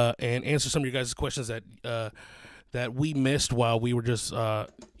and answer some of your guys' questions that we missed while we were just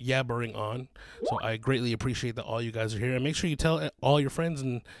yabbering on. So I greatly appreciate that all you guys are here. And make sure you tell all your friends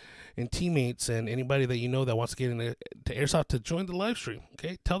and teammates and anybody that you know that wants to get into Airsoft to join the live stream.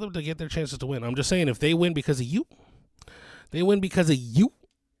 Okay, tell them to get their chances to win. I'm just saying, if they win because of you,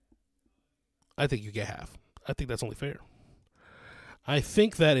 I think you get half. I think that's only fair. I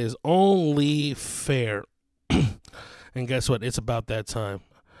think that is only fair. And guess what? It's about that time.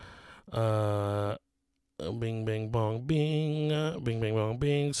 Bing, bing, bong, bing. Bing, bing, bong,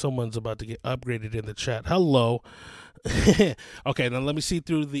 bing. Someone's about to get upgraded in the chat. Hello. Okay, now let me see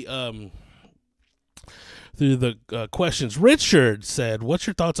through the questions. Richard said, "What's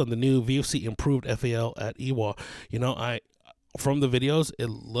your thoughts on the new VOC improved FAL at EWA?" You know, from the videos, it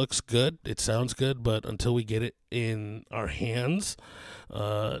looks good. It sounds good, but until we get it in our hands,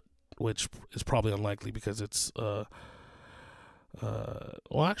 which is probably unlikely because it's well,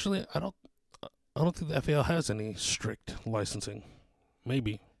 actually, I don't think the FAL has any strict licensing.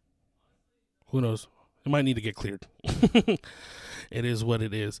 Maybe. Who knows? It might need to get cleared. It is what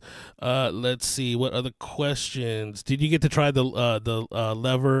it is. Let's see. What other questions? Did you get to try the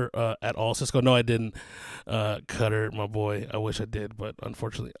lever at all, Cisco? No, I didn't. Cutter, my boy. I wish I did, but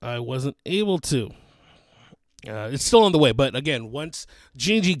unfortunately, I wasn't able to. It's still on the way, but again, once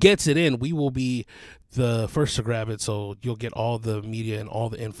G&G gets it in, we will be the first to grab it, so you'll get all the media and all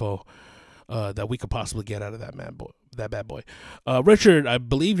the info that we could possibly get out of that bad boy. Richard, I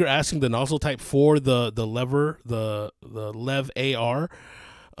believe you're asking the nozzle type for the lever, the Lev AR.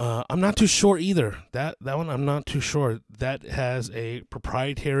 I'm not too sure either. That one I'm not too sure. That has a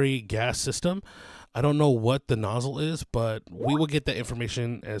proprietary gas system. I don't know what the nozzle is, but we will get that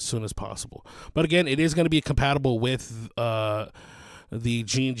information as soon as possible. But again, it is going to be compatible with the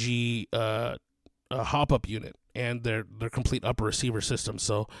G&G hop-up unit and their complete upper receiver system.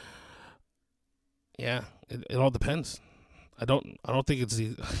 So yeah, it all depends. I don't think it's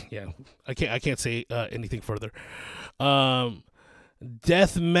the yeah. I can't say anything further.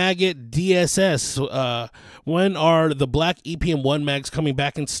 Death Maggot DSS. When are the black EPM1 mags coming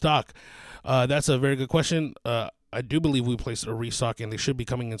back in stock? That's a very good question. I do believe we placed a restock, and they should be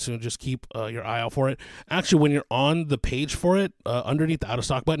coming in soon. Just keep your eye out for it. Actually, when you're on the page for it, underneath the out of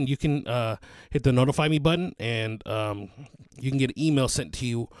stock button, you can hit the notify me button, and you can get an email sent to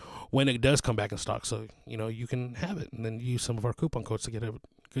you when it does come back in stock. So, you know, you can have it and then use some of our coupon codes to get a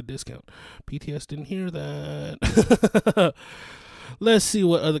good discount. PTS didn't hear that. Let's see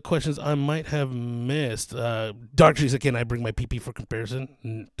what other questions I might have missed. Dark Trees, again, I bring my PP for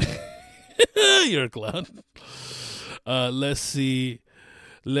comparison. You're a clown. Let's see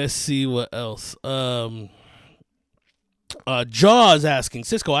what else. Jaws asking,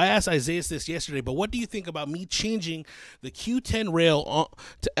 Cisco, I asked Isaias this yesterday, but what do you think about me changing the Q10 rail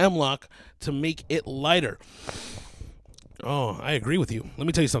to M-Lock to make it lighter? Oh, I agree with you. Let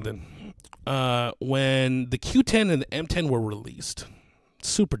me tell you something. When the Q10 and the M10 were released,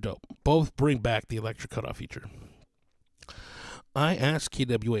 super dope. Both bring back the electric cutoff feature. I asked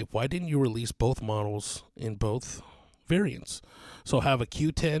KWA, why didn't you release both models in both variants? So have a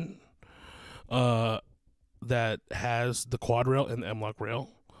Q10 that has the quad rail and the M-Lock rail,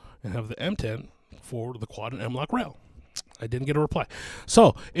 and have the M10 for the quad and M-Lock rail. I didn't get a reply.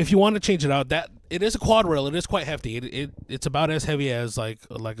 So if you want to change it out, that it is a quad rail. It is quite hefty. It's about as heavy as like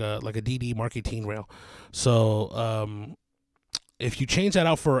a DD Mark 18 rail. So if you change that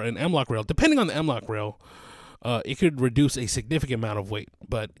out for an M-Lock rail, depending on the M-Lock rail, it could reduce a significant amount of weight.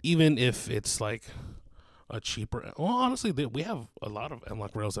 But even if it's like a cheaper, well, honestly, we have a lot of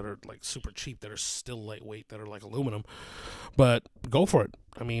M-Lock rails that are like super cheap that are still lightweight, that are like aluminum. But go for it.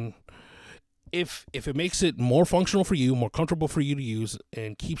 I mean, if it makes it more functional for you, more comfortable for you to use,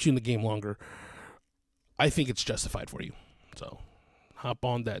 and keeps you in the game longer, I think it's justified for you. So hop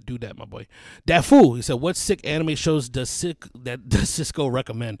on that, do that, my boy. Dafu, he said, what sick anime shows does Cisco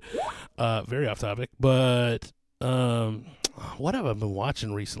recommend? Very off topic, but what have I been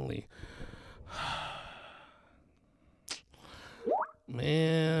watching recently?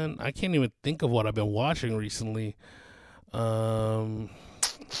 Man, I can't even think of what I've been watching recently. I've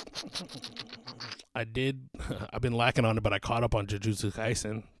been lacking on it, but I caught up on Jujutsu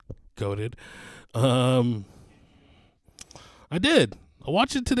Kaisen. Goated. I did. I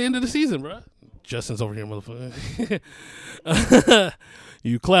watched it to the end of the season, bro. Justin's over here, motherfucker.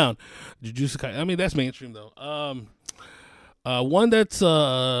 You clown. Jujutsu Kaisen. I mean, that's mainstream, though. One that's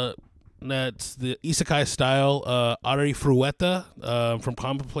the isekai style, Ari Frueta, from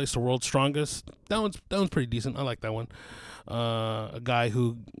Commonplace to World's Strongest. That one's pretty decent. I like that one. A guy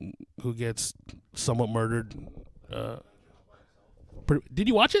who gets somewhat murdered. Did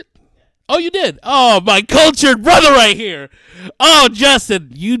you watch it? Oh, you did. Oh, my cultured brother right here. Oh, Justin,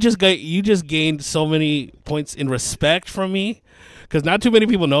 you just gained so many points in respect from me, because not too many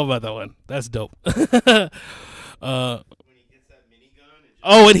people know about that one. That's dope. That's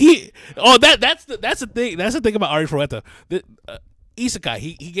the thing. That's the thing about Ari Frueta. Isekai.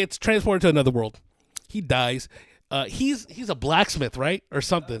 He gets transported to another world. He dies. He's a blacksmith, right, or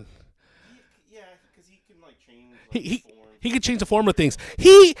something. Yeah, because he can like change. He can change the form of things.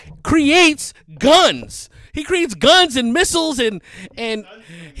 He creates guns. He creates guns and missiles, and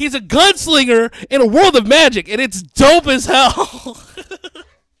he's a gunslinger in a world of magic, and it's dope as hell.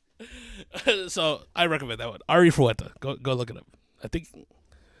 So I recommend that one. Ari Frueta. Go look it up. I think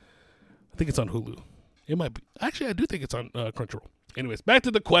it's on Hulu. It might be. Actually, I do think it's on Crunchyroll. Anyways, back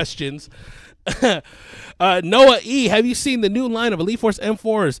to the questions. Noah E, have you seen the new line of Elite Force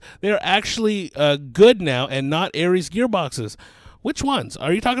M4s? They're actually good now and not Ares gearboxes. Which ones?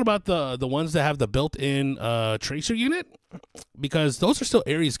 Are you talking about the ones that have the built-in tracer unit? Because those are still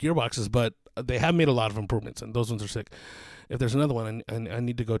Ares gearboxes, but they have made a lot of improvements, and those ones are sick. If there's another one, I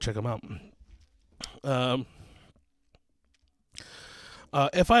need to go check them out.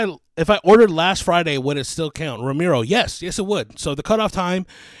 If I ordered last Friday, would it still count? Ramiro, yes, it would. So the cutoff time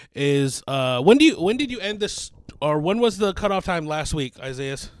is when did you end this, or when was the cutoff time last week,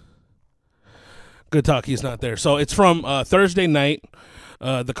 Isaias? Good talk. He's not there. So it's from Thursday night,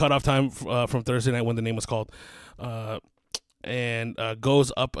 the cutoff time from Thursday night when the name was called, and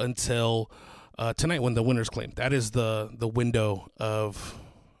goes up until tonight when the winner's claimed. That is the window of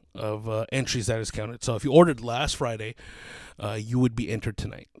entries that is counted. So if you ordered last Friday, you would be entered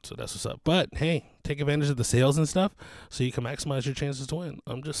tonight. So that's what's up. But hey, take advantage of the sales and stuff so you can maximize your chances to win.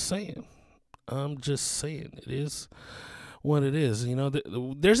 I'm just saying. It is what it is. You know,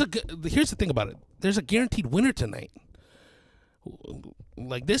 here's the thing about it. There's a guaranteed winner tonight.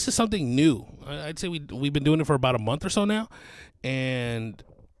 Like, this is something new. I'd say we've been doing it for about a month or so now, and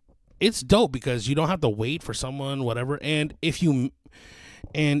it's dope because you don't have to wait for someone, whatever. And if you're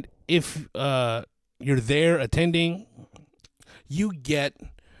there attending, you get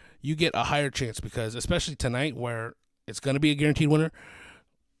a higher chance, because especially tonight where it's going to be a guaranteed winner,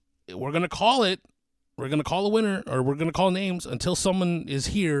 we're going to call it. We're going to call a winner, or we're going to call names until someone is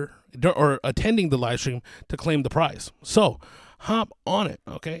here or attending the live stream to claim the prize. So hop on it,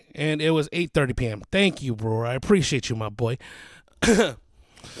 okay? And it was 8:30 p.m. Thank you, bro. I appreciate you, my boy.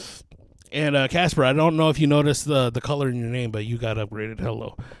 And Casper, I don't know if you noticed the color in your name, but you got upgraded.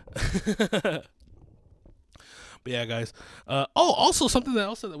 Hello. But yeah, guys. Also something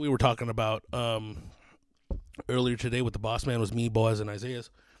else that we were talking about earlier today with the boss man was me, Boaz, and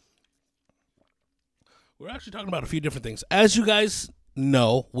Isaias. We're actually talking about a few different things. As you guys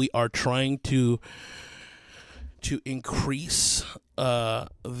know, we are trying to increase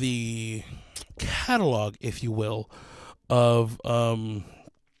the catalog, if you will, of the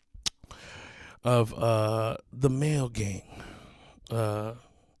Mayo Gang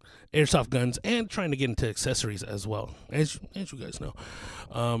airsoft guns, and trying to get into accessories as well, as you guys know.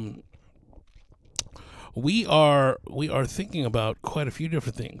 We are thinking about quite a few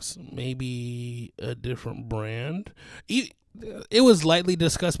different things. Maybe a different brand. It was lightly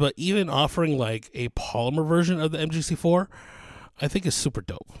discussed, but even offering like a polymer version of the MGC4, I think is super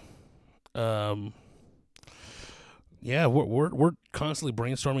dope. Yeah, we're constantly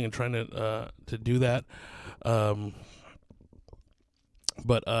brainstorming and trying to do that.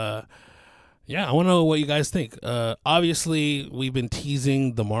 But yeah, I want to know what you guys think. Obviously, we've been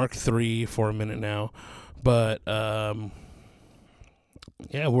teasing the Mark III for a minute now, but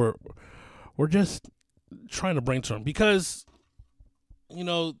yeah, we're just trying to brainstorm, because, you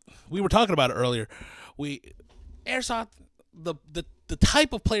know, we were talking about it earlier. Airsoft, the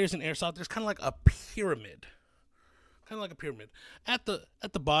type of players in Airsoft, there's kind of like a pyramid. At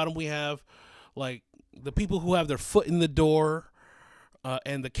the bottom, we have like the people who have their foot in the door,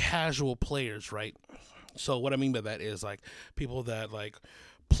 and the casual players, right? So what I mean by that is like people that like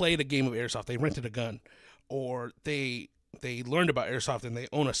played a game of Airsoft, they rented a gun, or they learned about Airsoft and they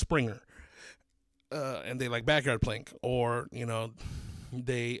own a Springer, and they like backyard playing, or, you know,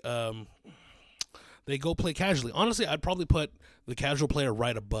 they go play casually. Honestly, I'd probably put the casual player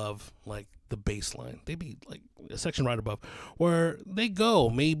right above like the baseline. They'd be like a section right above, where they go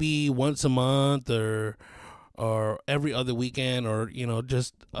maybe once a month or every other weekend, or, you know,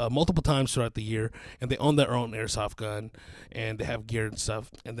 just multiple times throughout the year, and they own their own airsoft gun and they have gear and stuff.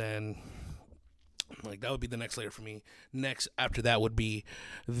 And then like that would be the next layer for me. Next after that would be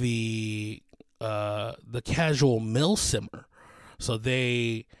the casual mill simmer. So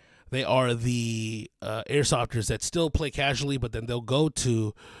they are the airsofters that still play casually, but then they'll go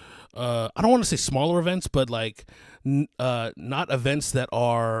to I don't want to say smaller events, but like not events that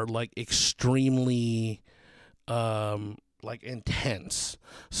are like extremely like intense.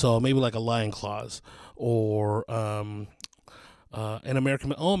 So maybe like a Lion Claws or an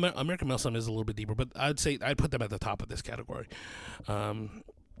American. Oh, American Male Summit is a little bit deeper, but I'd put them at the top of this category.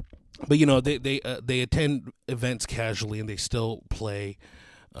 But you know, they attend events casually and they still play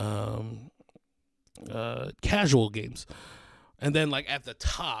casual games. And then, like, at the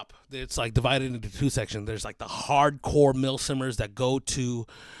top, it's, like, divided into two sections. There's, like, the hardcore milsimmers that go to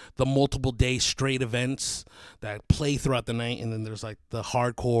the multiple-day straight events that play throughout the night. And then there's, like, the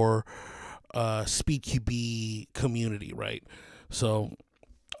hardcore Speed QB community, right? So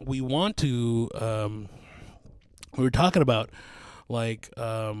we want to we were talking about, like,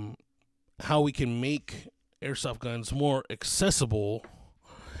 how we can make airsoft guns more accessible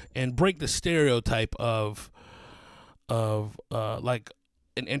and break the stereotype of like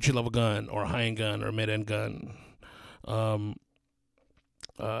an entry level gun or a high end gun or a mid end gun in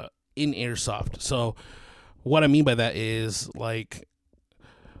airsoft. So what I mean by that is like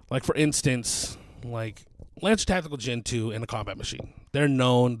for instance, like Lancer Tactical Gen 2 and the Combat Machine. They're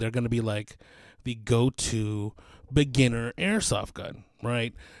known, they're going to be like the go-to beginner airsoft gun,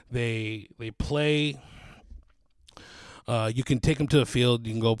 right? They play. You can take them to the field.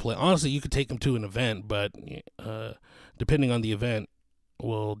 You can go play. Honestly, you could take them to an event, but depending on the event,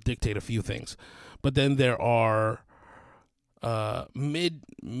 will dictate a few things. But then there are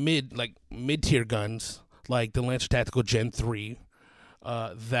mid-tier guns like the Lancer Tactical Gen 3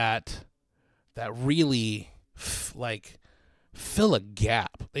 that really fill a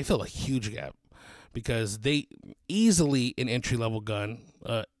gap. They fill a huge gap because they easily an entry level gun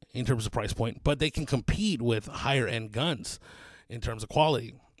in terms of price point, but they can compete with higher end guns in terms of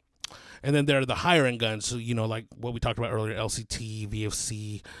quality. And then there are the higher end guns, so, you know, like what we talked about earlier, LCT,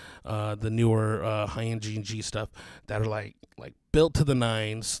 VFC, the newer high end G&G stuff that are like built to the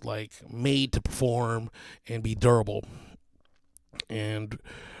nines, like made to perform and be durable. And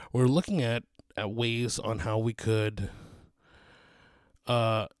we're looking at ways on how we could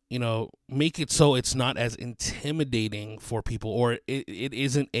you know, make it so it's not as intimidating for people, or it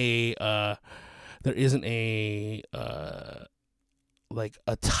isn't a there isn't a like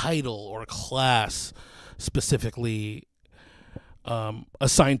a title or a class specifically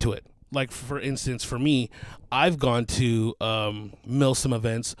assigned to it. Like, for instance, for me, I've gone to Milsim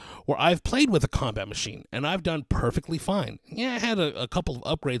events where I've played with a combat machine and I've done perfectly fine. Yeah, I had a couple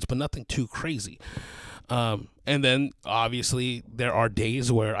of upgrades, but nothing too crazy. And then obviously there are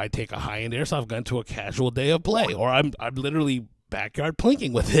days where I take a high-end airsoft gun to a casual day of play, or I'm literally backyard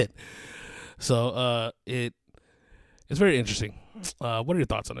plinking with it. So it's very interesting. What are your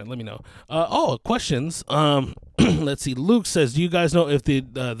thoughts on it? Let me know. Questions. Let's see. Luke says, do you guys know if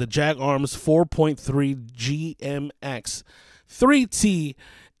the Jag Arms 4.3 GMX 3T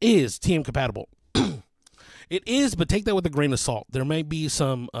is TM compatible? It is, but take that with a grain of salt. There may be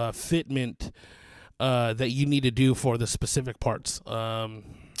some fitment that you need to do for the specific parts. I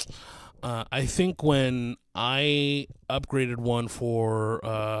think when I upgraded one for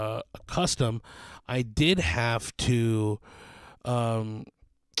a custom, I did have to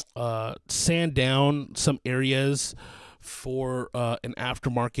sand down some areas for an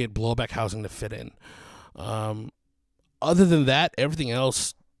aftermarket blowback housing to fit in. Other than that, everything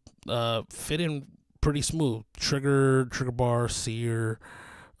else fit in pretty smooth. Trigger bar, sear,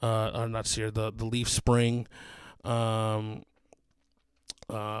 not sear, the leaf spring, the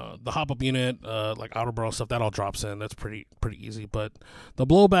hop-up unit, like outer barrel stuff, that all drops in. That's pretty easy. But the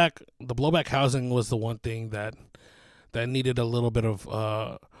blowback housing was the one thing that needed a little bit of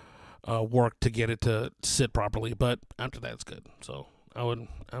work to get it to sit properly. But after that, it's good. So I would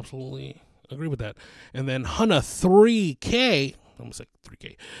absolutely agree with that. And then Hunna 3K, almost like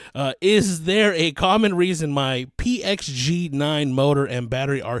 3K. Is there a common reason my PXG9 motor and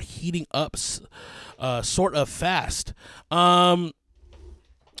battery are heating up sort of fast?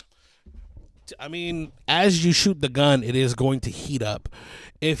 I mean, as you shoot the gun, it is going to heat up.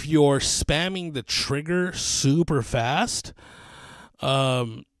 If you're spamming the trigger super fast,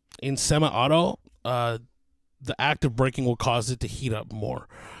 in semi-auto, the active braking will cause it to heat up more,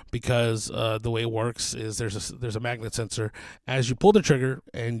 because the way it works is there's a magnet sensor. As you pull the trigger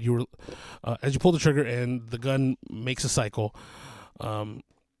and the gun makes a cycle,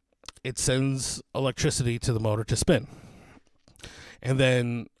 it sends electricity to the motor to spin. And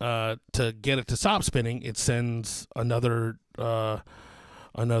then to get it to stop spinning, it sends another like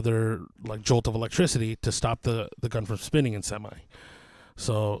jolt of electricity to stop the gun from spinning in semi.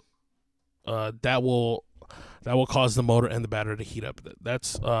 So that will that will cause the motor and the battery to heat up.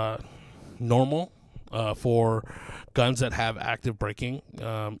 That's normal for guns that have active braking.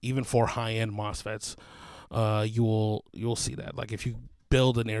 Even for high-end MOSFETs, you'll see that. Like if you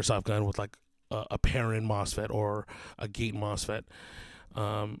build an airsoft gun with like a pair-in MOSFET or a gate MOSFET,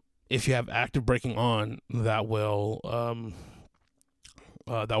 if you have active braking on, that will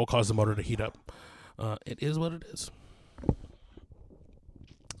cause the motor to heat up. It is what it is.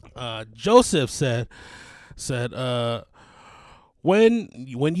 Joseph said when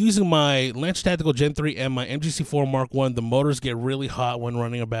using my Lance Tactical Gen 3 and my MGC4 Mark 1, the motors get really hot when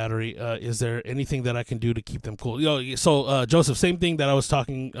running a battery. Is there anything that I can do to keep them cool? So Joseph, same thing that I was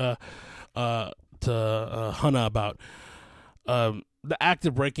talking to Hannah about. The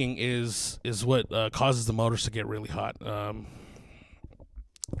active braking is what causes the motors to get really hot.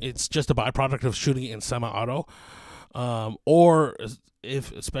 It's just a byproduct of shooting in semi-auto, or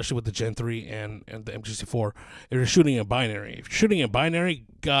especially with the Gen 3 and the MGC4, if you're shooting in binary. If you're shooting in binary,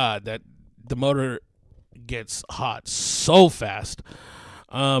 God, that the motor gets hot so fast.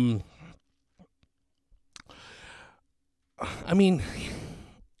 I mean,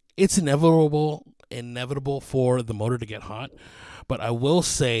 it's inevitable for the motor to get hot, but I will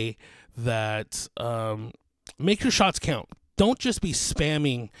say that make your shots count. Don't just be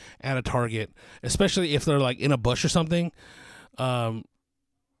spamming at a target, especially if they're like in a bush or something.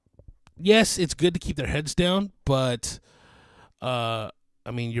 Yes, it's good to keep their heads down, but I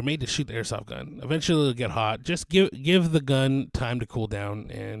mean, you're made to shoot the airsoft gun. Eventually it'll get hot. Just give the gun time to cool down,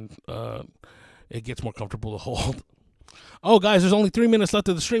 and it gets more comfortable to hold. Oh, guys, there's only 3 minutes left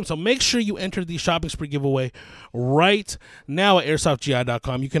of the stream, so make sure you enter the shopping spree giveaway right now at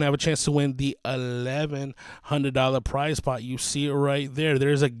airsoftgi.com. You can have a chance to win the $1,100 prize pot. You see it right there.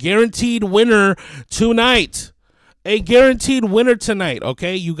 There's a guaranteed winner tonight. A guaranteed winner tonight,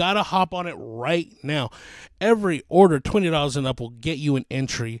 okay? You got to hop on it right now. Every order $20 and up will get you an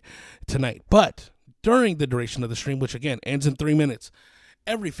entry tonight. But during the duration of the stream, which, again, ends in 3 minutes,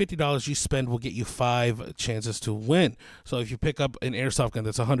 every $50 you spend will get you 5 chances to win. So if you pick up an airsoft gun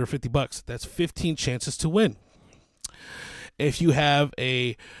that's $150, that's 15 chances to win. If you have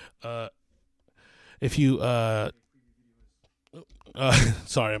a,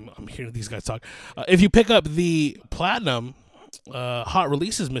 sorry, I'm hearing these guys talk. If you pick up the Platinum Hot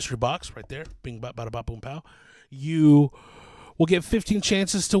Releases mystery box right there, bing, bada, bop, boom, pow, you will get 15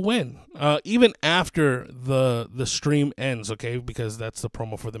 chances to win, even after the stream ends, okay? Because that's the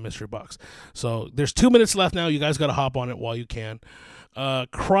promo for the mystery box. So there's 2 minutes left now. You guys got to hop on it while you can.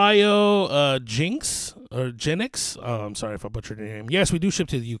 Cryo Jinx or Genix. I'm sorry if I butchered your name. Yes, we do ship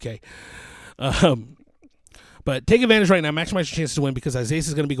to the UK. But take advantage right now. Maximize your chances to win, because Isaias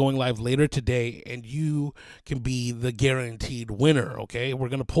is going to be going live later today, and you can be the guaranteed winner, okay? We're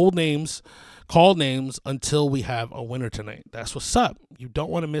going to pull names, call names until we have a winner tonight. That's what's up. You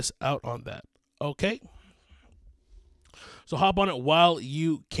don't want to miss out on that, okay? So hop on it while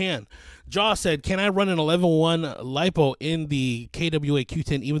you can. Jaw said, can I run an 11.1 LiPo in the KWA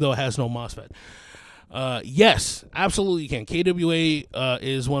Q10 even though it has no MOSFET? Yes, absolutely you can. KWA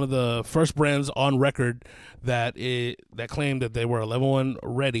is one of the first brands on record that claimed that they were 11.1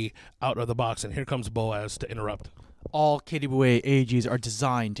 ready out of the box. And here comes Boaz to interrupt. All KWA AGs are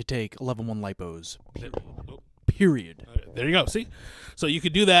designed to take 11.1 LiPos. Period. Okay, there you go. See? So you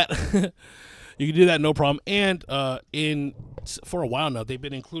could do that. You can do that, no problem. And for a while now, they've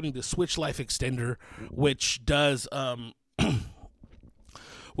been including the Switch Life Extender, which does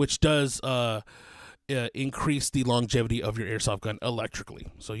increase the longevity of your airsoft gun electrically.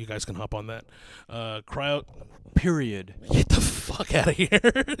 So you guys can hop on that. Cryo. Period. Get the fuck out of here.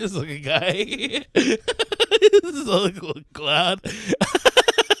 This looking guy. This is a little cloud.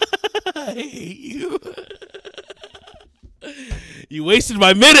 I hate you. You wasted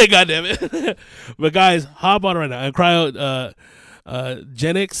my minute, goddammit. But guys, hop on right now. And Cryo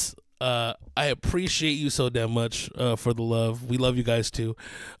Genix, I appreciate you so damn much for the love. We love you guys too.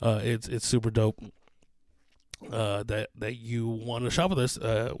 It's super dope that you want to shop with us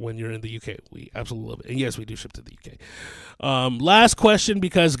when you're in the UK. We absolutely love it. And yes, we do ship to the UK. Last question,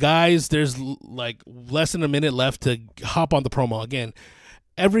 because guys, there's like less than a minute left to hop on the promo. Again,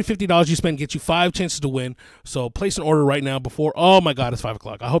 every $50 you spend gets you 5 chances to win. So place an order right now before, oh my God, it's 5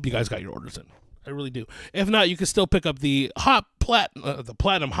 o'clock. I hope you guys got your orders in. I really do. If not, you can still pick up the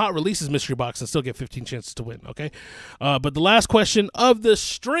Platinum Hot Releases mystery box and still get 15 chances to win, okay? But the last question of the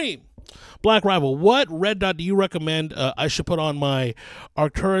stream, Black Rival, what red dot do you recommend I should put on my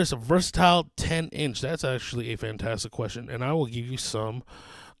Arcturus Versatile 10-inch? That's actually a fantastic question, and I will give you some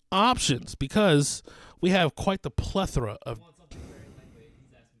options because we have quite the plethora of...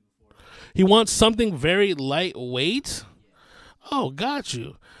 He wants something very lightweight. Oh, got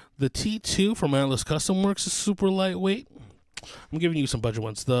you. The T2 from Atlas Custom Works is super lightweight. I'm giving you some budget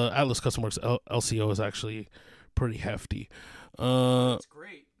ones. The Atlas Custom Works LCO is actually pretty hefty. That's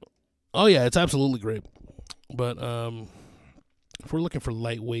great. Oh yeah, it's absolutely great. But if we're looking for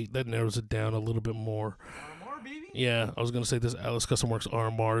lightweight, that narrows it down a little bit more. RMR, baby. Yeah, I was gonna say this Atlas Custom Works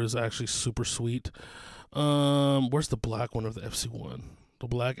RMR is actually super sweet. Where's the black one of the FC1? The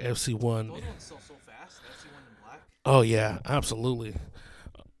black FC1. Those ones sell so fast. FC1 in black. Oh yeah, absolutely.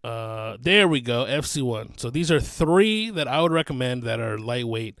 There we go, FC1. So these are 3 that I would recommend that are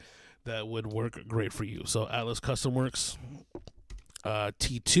lightweight that would work great for you. So Atlas Custom Works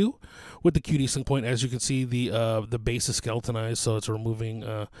T2 with the QD sync point. As you can see, the base is skeletonized, so it's removing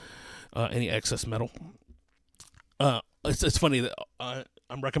any excess metal. It's funny that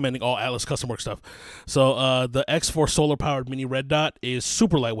I'm recommending all Atlas Custom Works stuff. So the X4 solar powered mini red dot is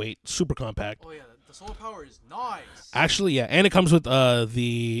super lightweight, super compact. Oh yeah, the solar power is nice. Actually, yeah, and it comes with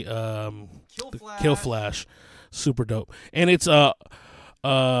the kill flash, super dope, and it's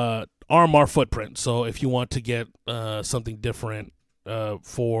RMR footprint. So if you want to get something different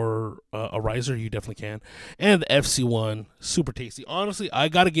for a riser, you definitely can. And the FC1, super tasty. Honestly, I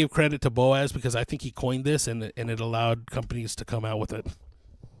gotta give credit to Boaz because I think he coined this, and it allowed companies to come out with it.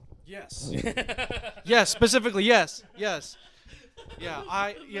 Yes. Yes, specifically yes. Yes. Yeah,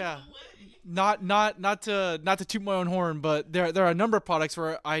 not to toot my own horn, but there are a number of products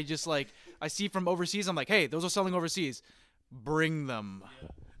where I just like I see from overseas, I'm like, hey, those are selling overseas. Bring them.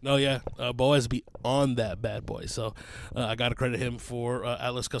 No, yeah, Boaz be on that bad boy. So I got to credit him for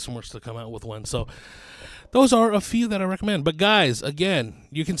Atlas Custom Works to come out with one. So those are a few that I recommend. But guys, again,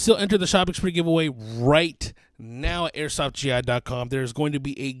 you can still enter the Shopping Spree giveaway right now at airsoftgi.com. There's going to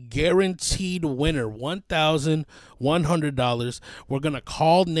be a guaranteed winner, $1,100. We're going to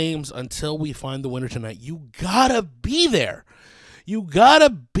call names until we find the winner tonight. You got to be there. You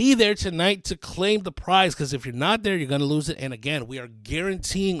gotta be there tonight to claim the prize, because if you're not there, you're gonna lose it. And again, we are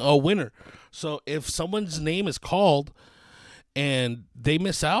guaranteeing a winner. So if someone's name is called and they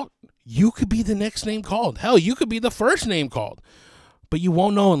miss out, you could be the next name called. Hell, you could be the first name called, but you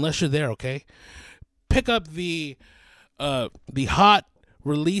won't know unless you're there. Okay, pick up the hot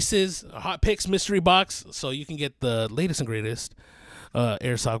releases, hot picks mystery box, so you can get the latest and greatest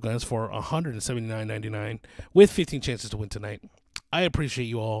airsoft guns for $179.99 with 15 chances to win tonight. I appreciate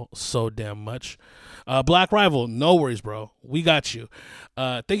you all so damn much. Black Rival, no worries, bro. We got you.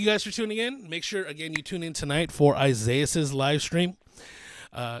 Thank you guys for tuning in. Make sure, again, you tune in tonight for Isaias' live stream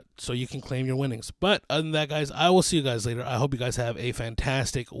so you can claim your winnings. But other than that, guys, I will see you guys later. I hope you guys have a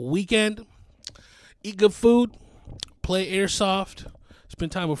fantastic weekend. Eat good food. Play Airsoft.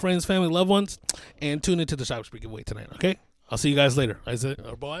 Spend time with friends, family, loved ones. And tune into the Shopping Spree giveaway tonight, okay? I'll see you guys later. Isaiah,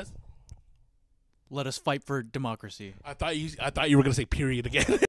 boys. Let us fight for democracy. I thought you were gonna say period again.